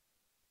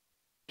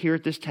 Here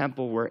at this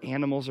temple where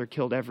animals are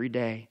killed every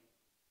day,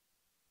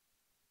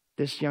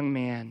 this young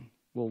man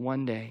will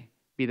one day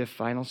be the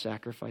final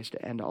sacrifice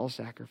to end all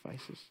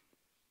sacrifices.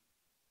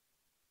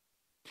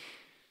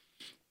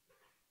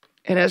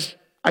 And as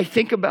I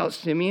think about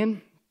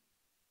Simeon,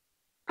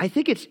 I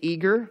think it's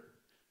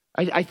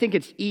I think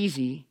it's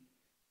easy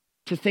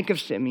to think of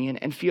Simeon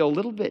and feel a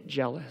little bit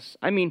jealous.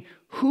 I mean,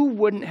 who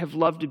wouldn't have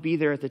loved to be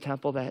there at the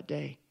temple that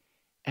day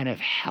and have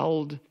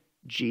held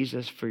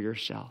Jesus for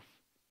yourself?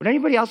 Would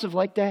anybody else have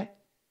liked that?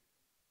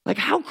 Like,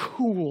 how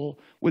cool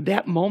would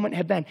that moment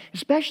have been,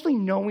 especially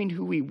knowing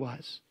who he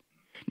was?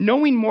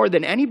 Knowing more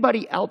than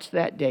anybody else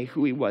that day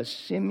who he was,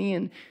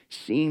 Simeon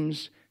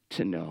seems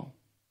to know.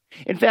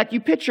 In fact, you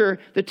picture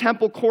the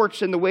temple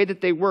courts and the way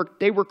that they worked.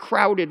 They were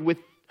crowded with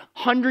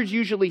hundreds,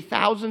 usually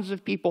thousands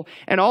of people,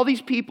 and all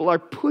these people are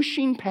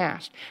pushing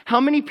past. How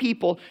many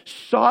people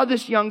saw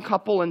this young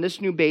couple and this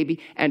new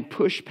baby and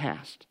pushed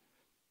past?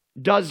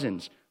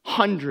 Dozens,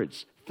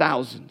 hundreds,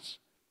 thousands.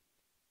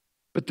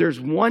 But there's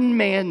one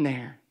man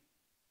there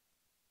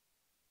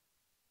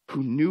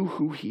who knew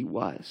who he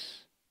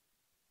was.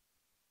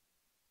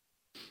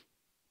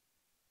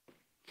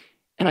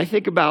 And I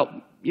think about,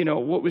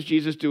 what was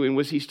Jesus doing?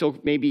 Was he still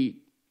maybe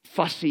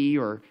fussy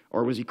or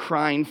was he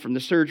crying from the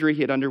surgery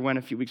he had underwent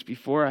a few weeks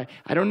before?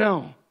 I don't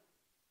know.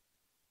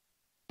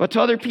 But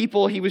to other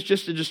people, he was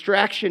just a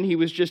distraction. He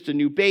was just a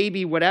new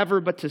baby, whatever.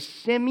 But to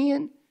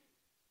Simeon,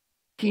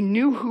 he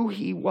knew who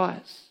he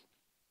was.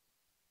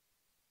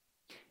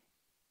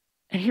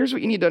 And here's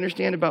what you need to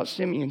understand about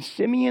Simeon.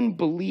 Simeon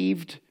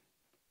believed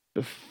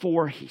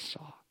before he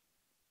saw.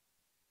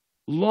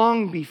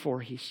 Long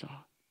before he saw.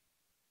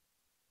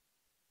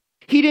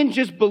 He didn't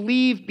just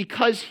believe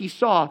because he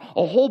saw.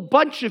 A whole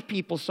bunch of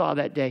people saw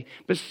that day.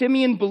 But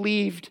Simeon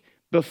believed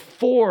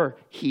before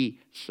he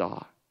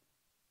saw.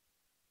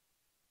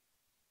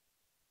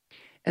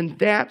 And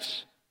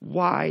that's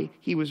why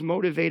he was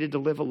motivated to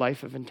live a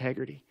life of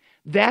integrity.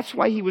 That's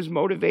why he was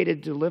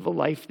motivated to live a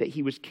life that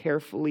he was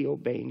carefully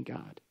obeying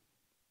God.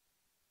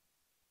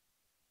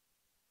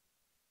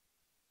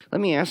 Let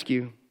me ask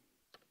you,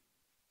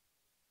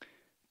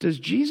 does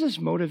Jesus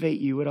motivate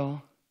you at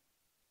all?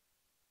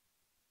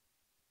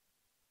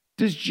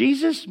 Does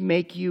Jesus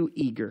make you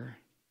eager?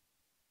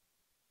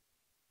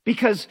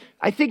 Because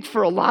I think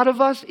for a lot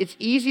of us, it's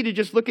easy to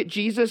just look at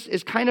Jesus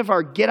as kind of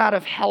our get out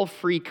of hell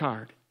free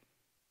card.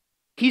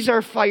 He's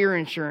our fire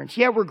insurance.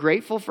 Yeah, we're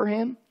grateful for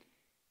him.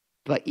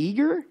 But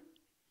eager?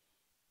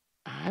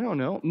 I don't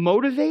know.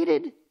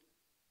 Motivated?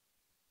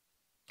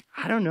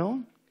 I don't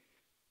know.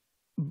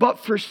 But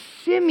for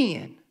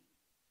Simeon,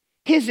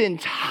 his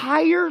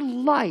entire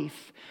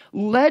life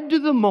led to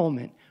the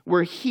moment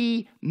where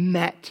he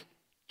met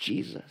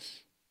Jesus.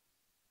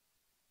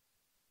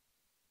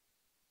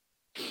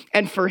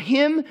 And for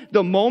him,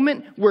 the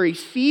moment where he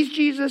sees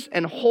Jesus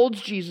and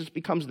holds Jesus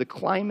becomes the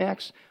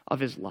climax of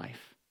his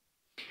life.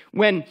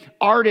 When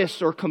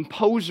artists or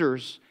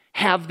composers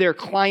have their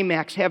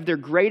climax, have their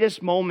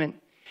greatest moment,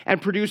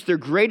 and produce their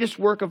greatest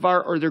work of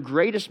art or their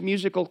greatest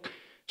musical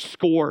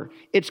score,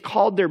 it's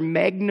called their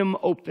magnum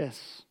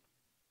opus.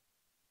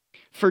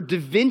 For Da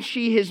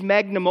Vinci, his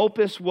magnum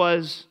opus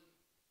was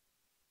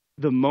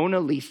the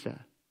Mona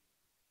Lisa.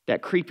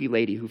 That creepy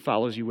lady who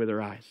follows you with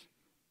her eyes.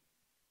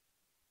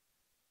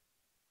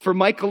 For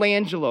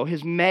Michelangelo,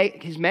 his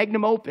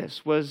magnum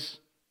opus was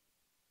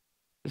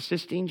the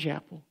Sistine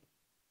Chapel,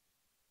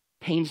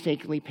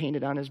 painstakingly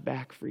painted on his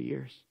back for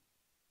years.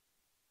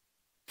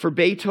 For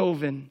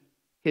Beethoven,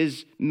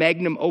 his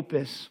magnum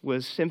opus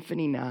was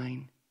Symphony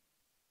 9.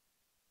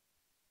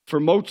 For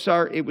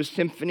Mozart, it was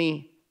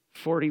Symphony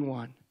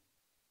 41.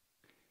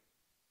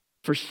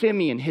 For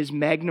Simeon, his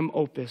magnum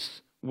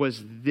opus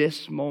was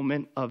this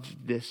moment of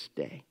this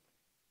day.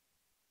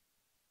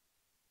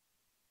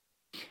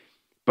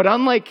 But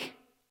unlike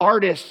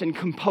artists and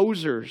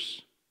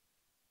composers,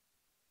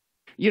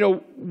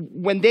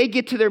 when they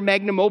get to their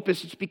magnum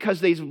opus, it's because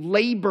they've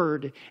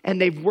labored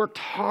and they've worked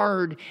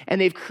hard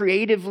and they've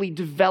creatively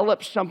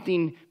developed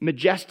something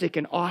majestic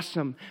and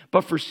awesome.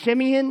 But for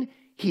Simeon,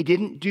 he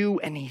didn't do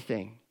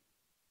anything.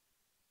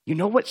 You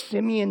know what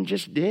Simeon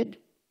just did?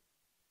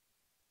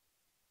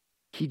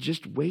 He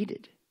just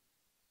waited.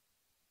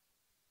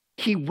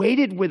 He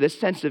waited with a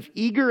sense of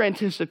eager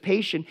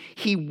anticipation.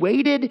 He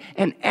waited,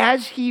 and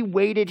as he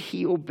waited,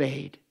 he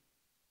obeyed.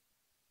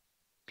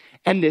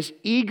 And this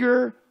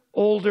eager,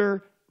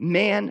 older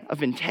man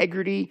of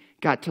integrity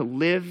got to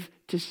live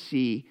to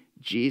see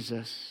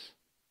Jesus.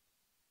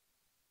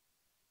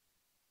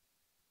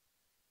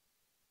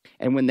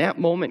 And when that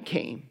moment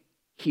came,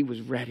 he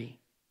was ready.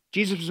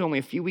 Jesus was only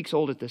a few weeks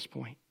old at this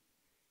point.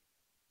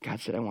 God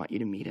said, I want you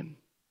to meet him.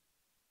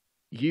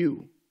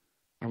 You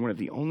are one of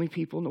the only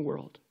people in the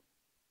world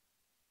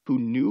who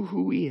knew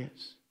who he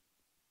is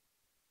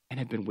and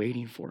have been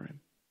waiting for him.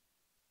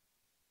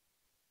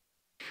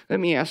 Let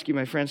me ask you,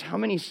 my friends, how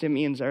many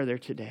Simeons are there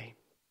today?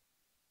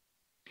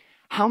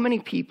 How many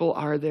people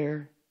are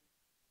there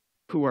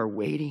who are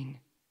waiting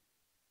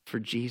for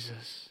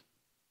Jesus?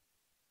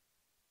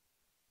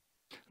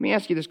 Let me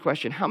ask you this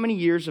question. How many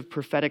years of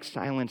prophetic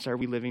silence are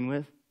we living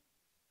with?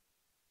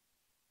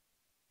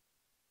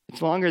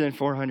 It's longer than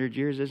 400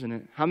 years, isn't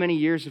it? How many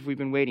years have we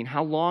been waiting?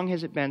 How long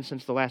has it been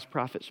since the last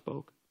prophet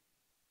spoke?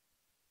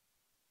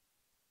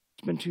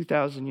 It's been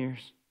 2,000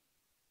 years.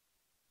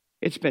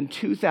 It's been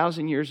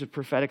 2,000 years of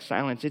prophetic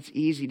silence. It's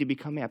easy to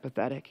become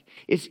apathetic.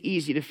 It's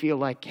easy to feel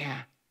like,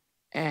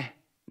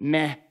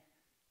 meh.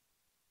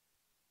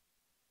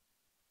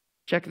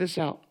 Check this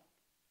out.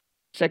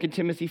 2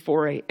 Timothy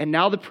 4:8. And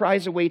now the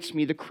prize awaits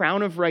me, the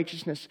crown of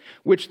righteousness,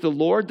 which the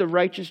Lord, the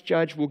righteous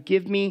judge, will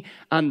give me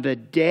on the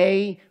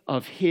day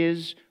of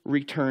his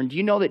return. Do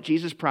you know that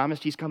Jesus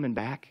promised he's coming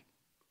back?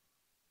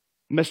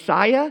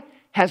 Messiah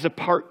has a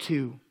part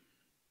 2.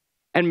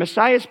 And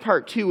Messiah's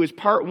part 2 is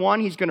part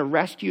 1, he's going to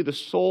rescue the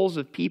souls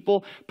of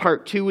people.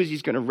 Part 2 is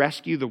he's going to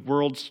rescue the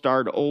world,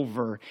 start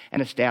over,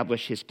 and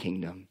establish his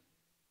kingdom.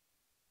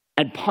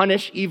 And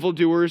punish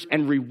evildoers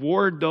and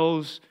reward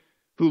those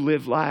who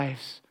live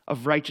lives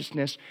of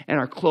righteousness and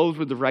are clothed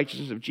with the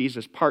righteousness of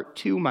Jesus. Part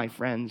 2, my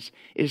friends,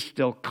 is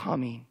still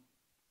coming.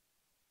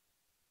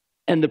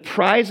 And the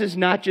prize is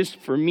not just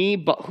for me,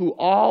 but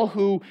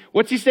who,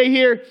 what's he say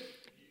here?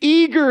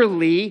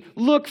 Eagerly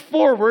look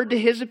forward to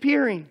his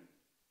appearing.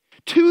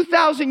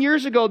 2,000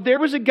 years ago, there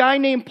was a guy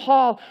named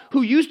Paul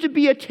who used to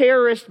be a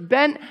terrorist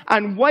bent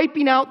on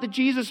wiping out the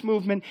Jesus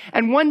movement.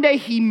 And one day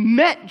he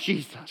met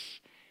Jesus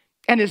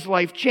and his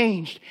life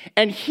changed.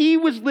 And he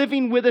was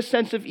living with a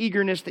sense of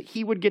eagerness that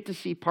he would get to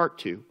see part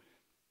 2.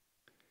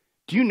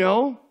 Do you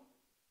know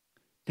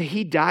that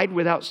he died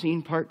without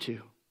seeing part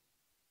 2?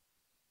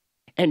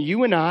 And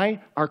you and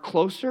I are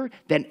closer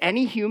than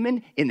any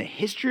human in the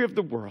history of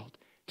the world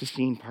to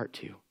seeing part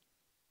 2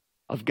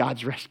 of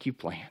God's rescue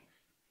plan.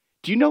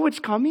 Do you know what's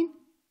coming?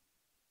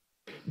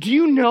 Do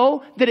you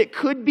know that it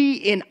could be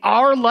in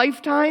our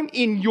lifetime,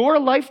 in your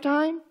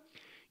lifetime?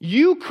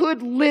 You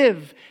could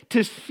live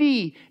to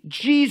see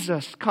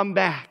Jesus come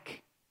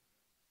back.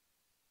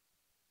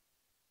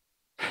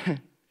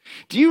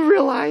 Do you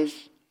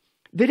realize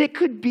that it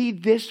could be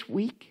this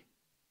week?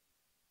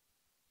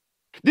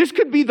 This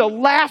could be the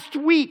last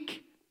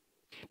week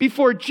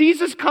before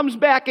Jesus comes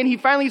back and he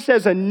finally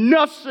says,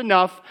 enough's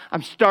enough.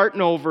 I'm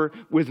starting over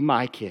with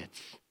my kids.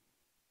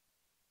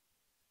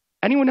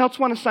 Anyone else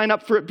want to sign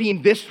up for it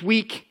being this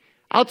week?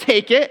 I'll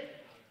take it.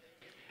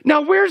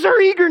 Now, where's our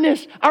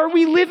eagerness? Are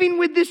we living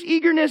with this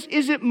eagerness?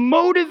 Is it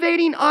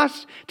motivating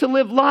us to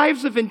live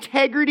lives of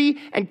integrity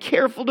and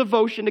careful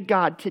devotion to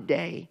God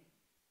today?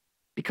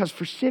 Because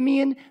for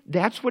Simeon,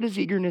 that's what his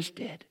eagerness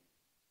did.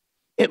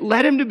 It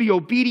led him to be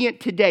obedient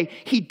today.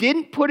 He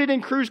didn't put it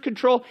in cruise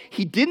control.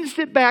 He didn't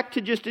sit back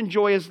to just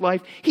enjoy his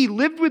life. He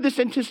lived with this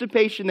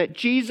anticipation that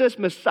Jesus,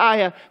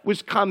 Messiah,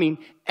 was coming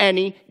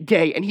any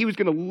day. And he was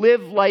going to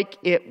live like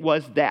it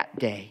was that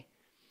day.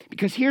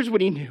 Because here's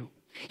what he knew.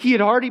 He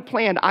had already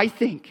planned, I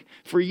think,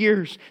 for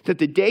years, that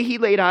the day he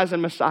laid eyes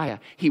on Messiah,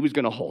 he was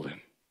going to hold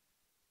him.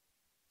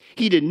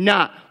 He did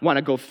not want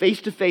to go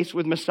face to face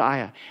with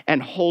Messiah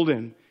and hold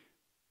him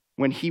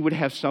when he would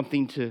have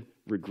something to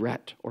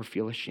regret or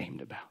feel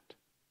ashamed about.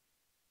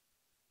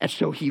 And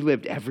so he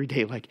lived every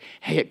day like,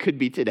 hey, it could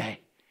be today.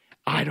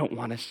 I don't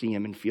want to see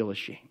him and feel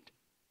ashamed.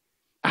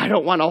 I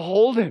don't want to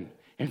hold him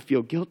and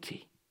feel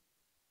guilty.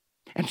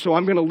 And so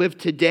I'm going to live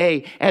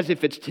today as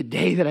if it's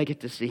today that I get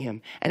to see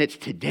him, and it's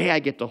today I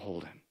get to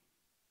hold him.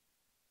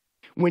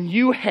 When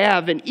you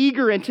have an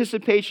eager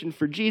anticipation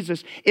for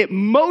Jesus, it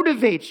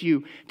motivates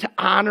you to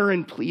honor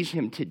and please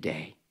him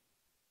today.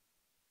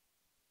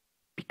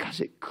 Because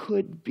it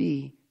could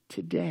be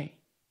today.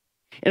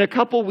 In a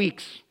couple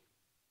weeks,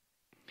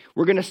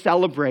 we're going to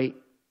celebrate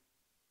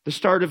the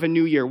start of a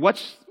new year.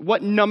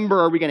 What number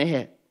are we going to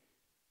hit?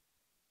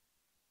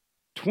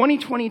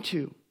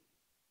 2022.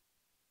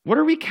 What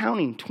are we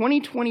counting?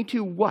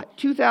 2022 what?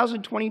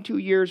 2022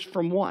 years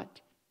from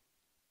what?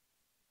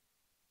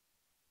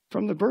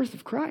 From the birth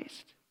of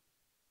Christ.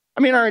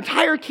 I mean, our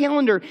entire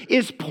calendar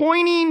is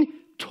pointing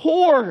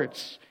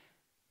towards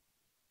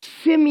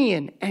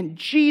Simeon and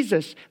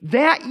Jesus.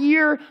 That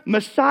year,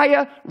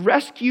 Messiah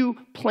Rescue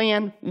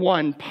Plan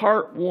 1,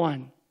 Part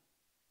 1.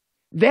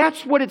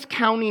 That's what it's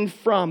counting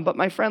from. But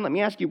my friend, let me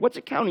ask you, what's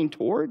it counting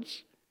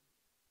towards?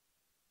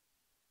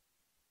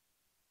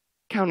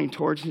 Counting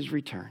towards his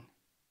return.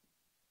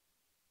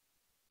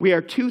 We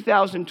are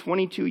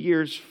 2022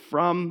 years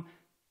from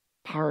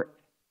Part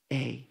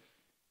A.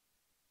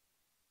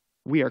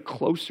 We are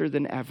closer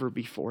than ever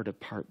before to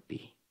Part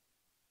B.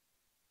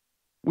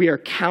 We are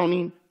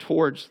counting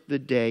towards the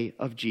day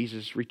of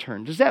Jesus'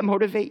 return. Does that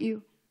motivate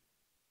you?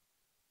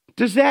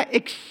 Does that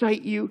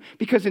excite you?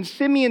 Because in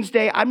Simeon's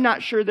day, I'm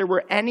not sure there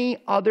were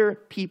any other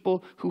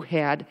people who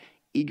had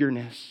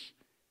eagerness.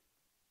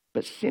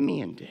 But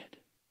Simeon did.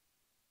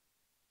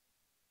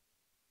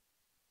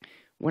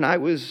 When I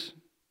was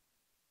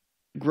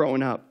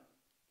growing up,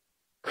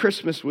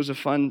 Christmas was a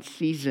fun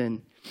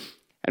season.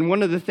 And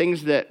one of the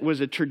things that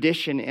was a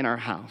tradition in our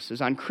house is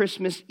on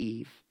Christmas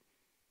Eve,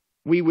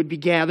 we would be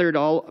gathered,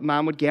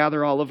 Mom would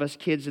gather all of us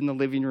kids in the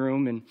living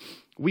room, and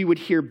we would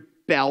hear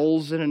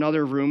bells in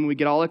another room. We'd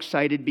get all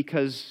excited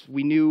because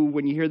we knew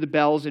when you hear the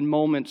bells in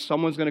moments,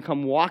 someone's going to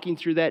come walking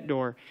through that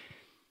door.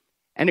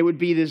 And it would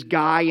be this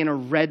guy in a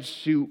red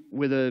suit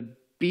with a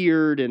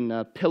beard and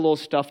a pillow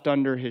stuffed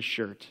under his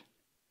shirt.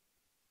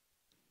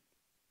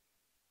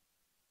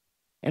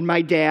 And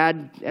my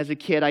dad, as a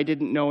kid, I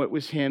didn't know it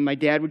was him. My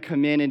dad would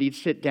come in and he'd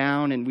sit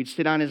down and we'd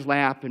sit on his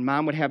lap, and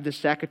Mom would have this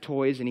sack of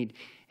toys and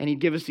he'd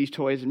give us these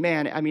toys. And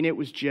man, I mean, it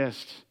was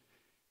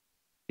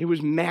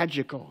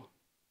magical.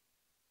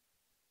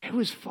 It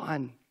was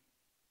fun.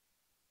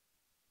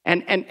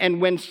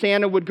 And when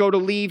Santa would go to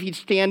leave, he'd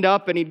stand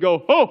up and he'd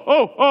go, ho,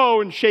 ho,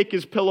 ho, and shake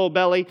his pillow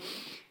belly.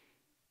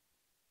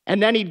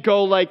 And then he'd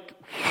go like,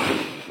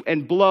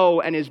 and blow,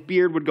 and his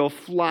beard would go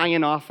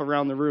flying off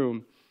around the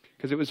room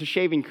because it was a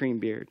shaving cream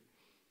beard.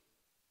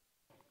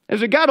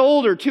 As it got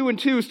older, 2 and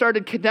 2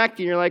 started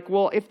connecting. You're like,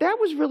 well, if that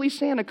was really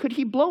Santa, could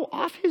he blow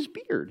off his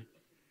beard?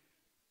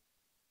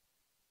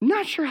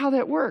 Not sure how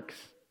that works.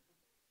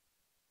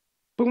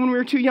 But when we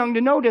were too young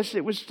to notice,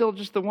 it was still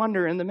just the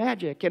wonder and the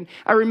magic. And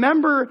I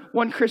remember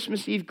one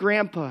Christmas Eve,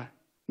 Grandpa,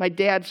 my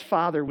dad's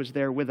father, was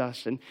there with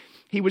us. And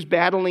he was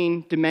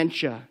battling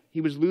dementia.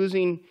 He was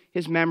losing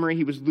his memory.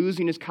 He was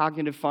losing his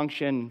cognitive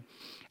function.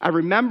 I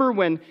remember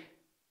when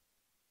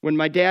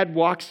my dad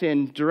walks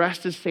in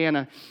dressed as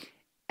Santa,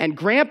 and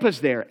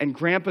Grandpa's there, and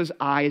Grandpa's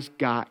eyes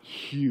got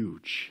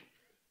huge.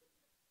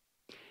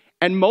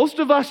 And most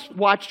of us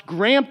watched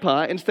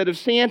Grandpa instead of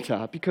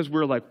Santa because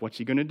we're like, what's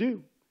he going to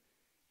do?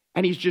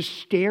 And he's just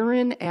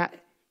staring at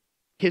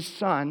his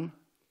son,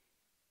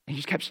 and he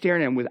just kept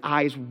staring at him with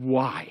eyes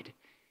wide.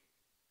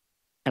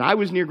 And I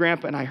was near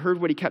Grandpa, and I heard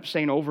what he kept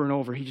saying over and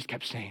over. He just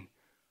kept saying,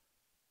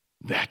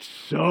 that's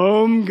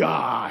some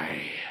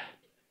guy.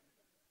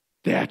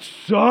 That's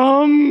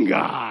some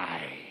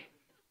guy.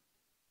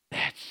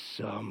 That's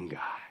some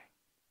guy.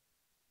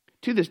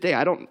 To this day,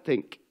 I don't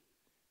think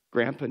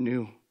Grandpa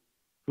knew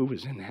who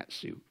was in that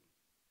suit.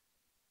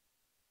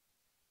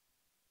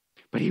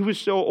 But he was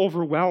so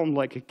overwhelmed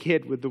like a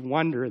kid with the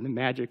wonder and the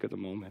magic of the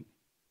moment.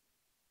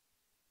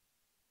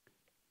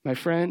 My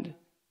friend,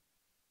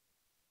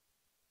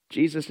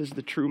 Jesus is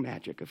the true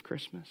magic of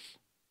Christmas.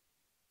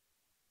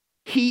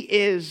 He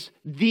is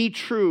the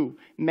true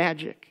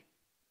magic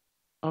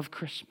of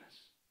Christmas.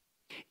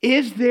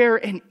 Is there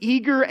an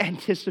eager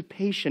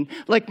anticipation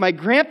like my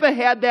grandpa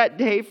had that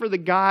day for the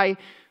guy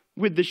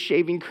with the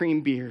shaving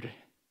cream beard?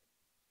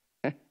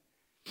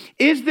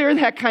 Is there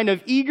that kind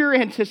of eager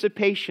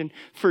anticipation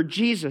for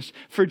Jesus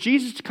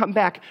to come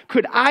back?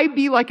 Could I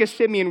be like a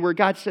Simeon where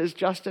God says,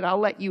 Justin, I'll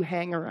let you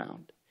hang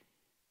around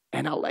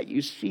and I'll let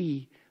you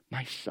see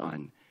my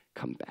son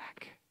come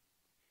back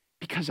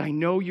because I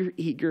know you're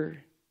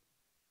eager.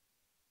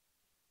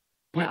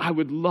 But I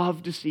would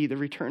love to see the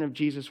return of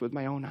Jesus with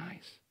my own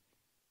eyes.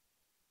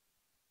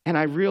 And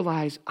I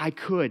realize I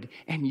could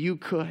and you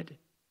could.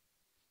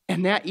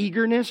 And that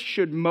eagerness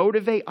should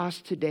motivate us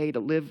today to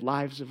live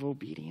lives of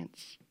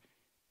obedience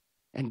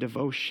and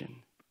devotion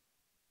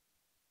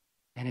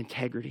and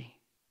integrity,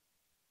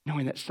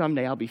 knowing that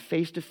someday I'll be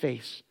face to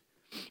face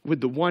with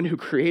the one who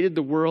created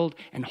the world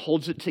and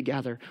holds it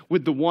together,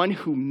 with the one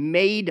who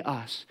made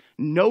us,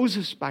 knows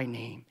us by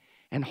name,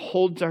 and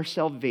holds our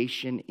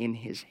salvation in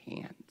his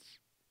hands.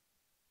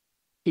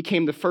 He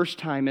came the first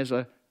time as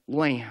a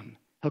lamb.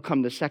 He'll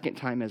come the second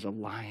time as a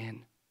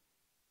lion.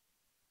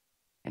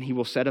 And he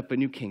will set up a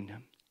new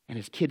kingdom. And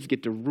his kids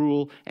get to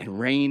rule and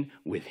reign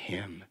with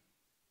him.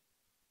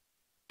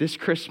 This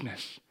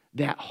Christmas,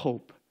 that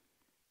hope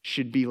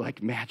should be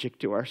like magic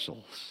to our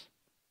souls.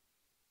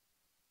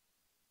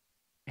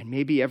 And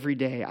maybe every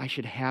day I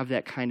should have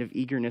that kind of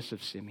eagerness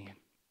of Simeon.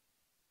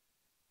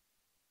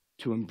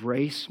 To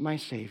embrace my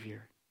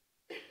Savior,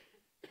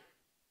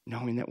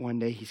 knowing that one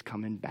day he's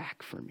coming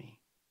back for me.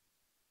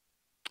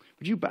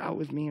 Would you bow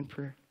with me in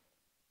prayer?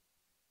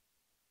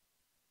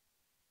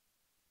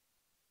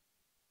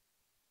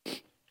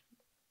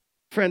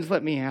 Friends,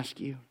 let me ask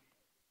you,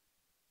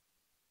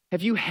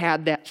 have you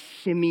had that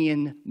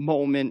Simeon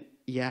moment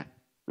yet?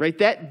 Right?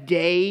 That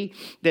day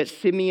that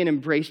Simeon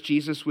embraced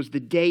Jesus was the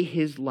day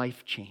his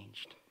life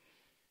changed.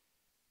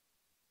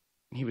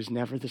 He was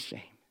never the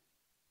same.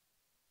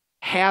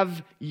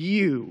 Have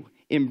you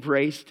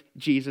embraced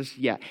Jesus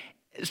yet?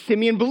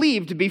 Simeon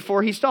believed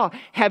before he saw.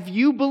 Have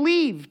you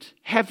believed?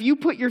 Have you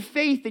put your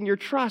faith and your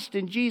trust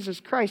in Jesus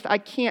Christ? I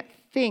can't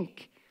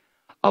think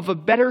of a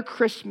better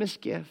Christmas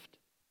gift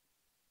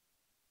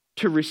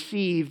to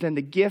receive than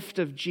the gift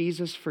of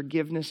Jesus'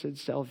 forgiveness and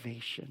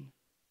salvation.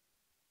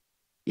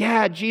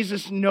 Yeah,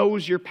 Jesus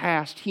knows your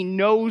past. He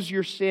knows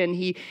your sin.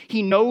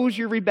 He knows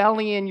your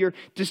rebellion, your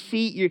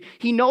deceit.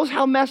 He knows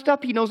how messed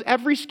up. He knows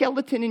every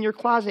skeleton in your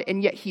closet,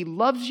 and yet he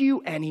loves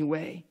you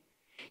anyway.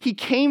 He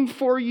came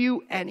for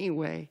you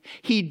anyway.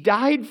 He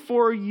died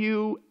for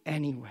you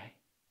anyway.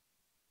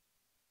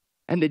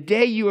 And the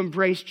day you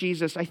embrace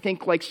Jesus, I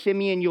think like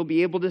Simeon, you'll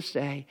be able to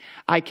say,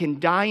 I can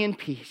die in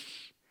peace.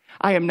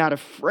 I am not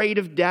afraid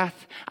of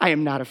death. I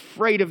am not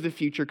afraid of the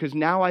future because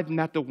now I've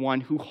met the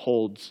one who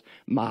holds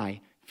my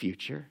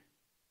future.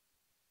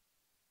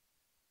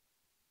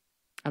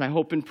 And I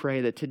hope and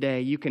pray that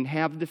today you can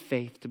have the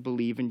faith to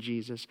believe in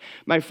Jesus.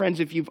 My friends,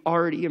 if you've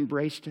already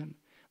embraced him,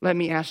 let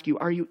me ask you,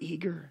 are you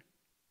eager?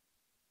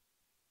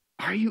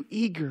 Are you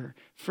eager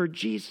for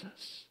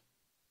Jesus?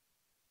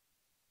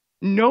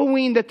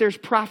 Knowing that there's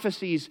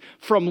prophecies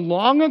from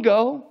long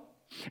ago,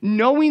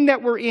 knowing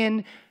that we're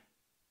in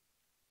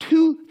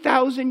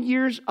 2,000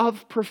 years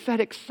of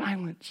prophetic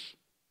silence.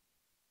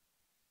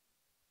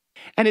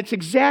 And it's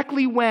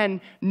exactly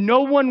when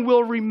no one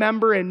will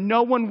remember and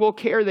no one will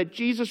care that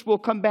Jesus will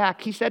come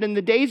back. He said in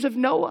the days of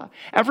Noah,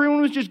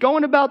 everyone was just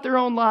going about their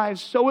own lives.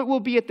 So it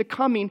will be at the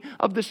coming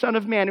of the Son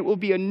of Man. It will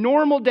be a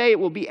normal day. It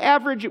will be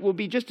average. It will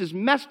be just as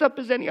messed up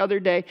as any other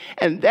day.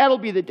 And that'll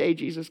be the day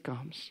Jesus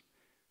comes.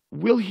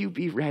 Will you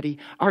be ready?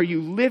 Are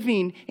you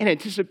living in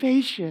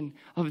anticipation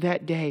of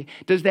that day?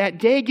 Does that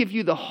day give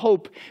you the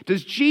hope?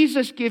 Does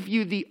Jesus give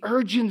you the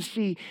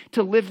urgency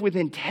to live with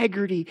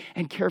integrity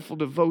and careful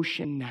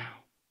devotion now?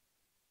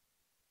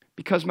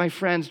 Because, my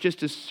friends,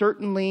 just as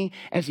certainly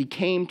as he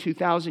came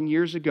 2,000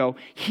 years ago,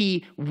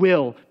 he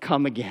will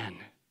come again.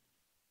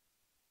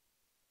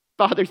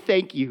 Father,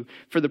 thank you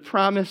for the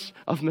promise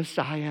of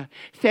Messiah.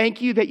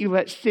 Thank you that you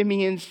let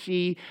Simeon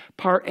see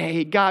part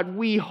A. God,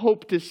 we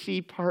hope to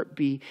see part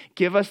B.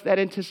 Give us that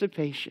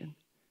anticipation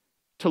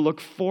to look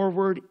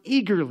forward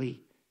eagerly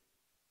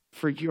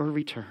for your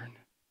return.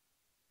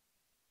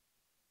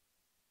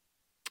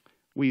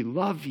 We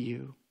love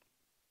you,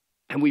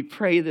 and we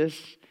pray this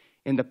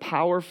in the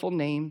powerful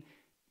name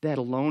that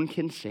alone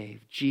can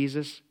save,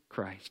 Jesus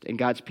Christ. And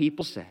God's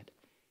people said,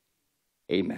 amen.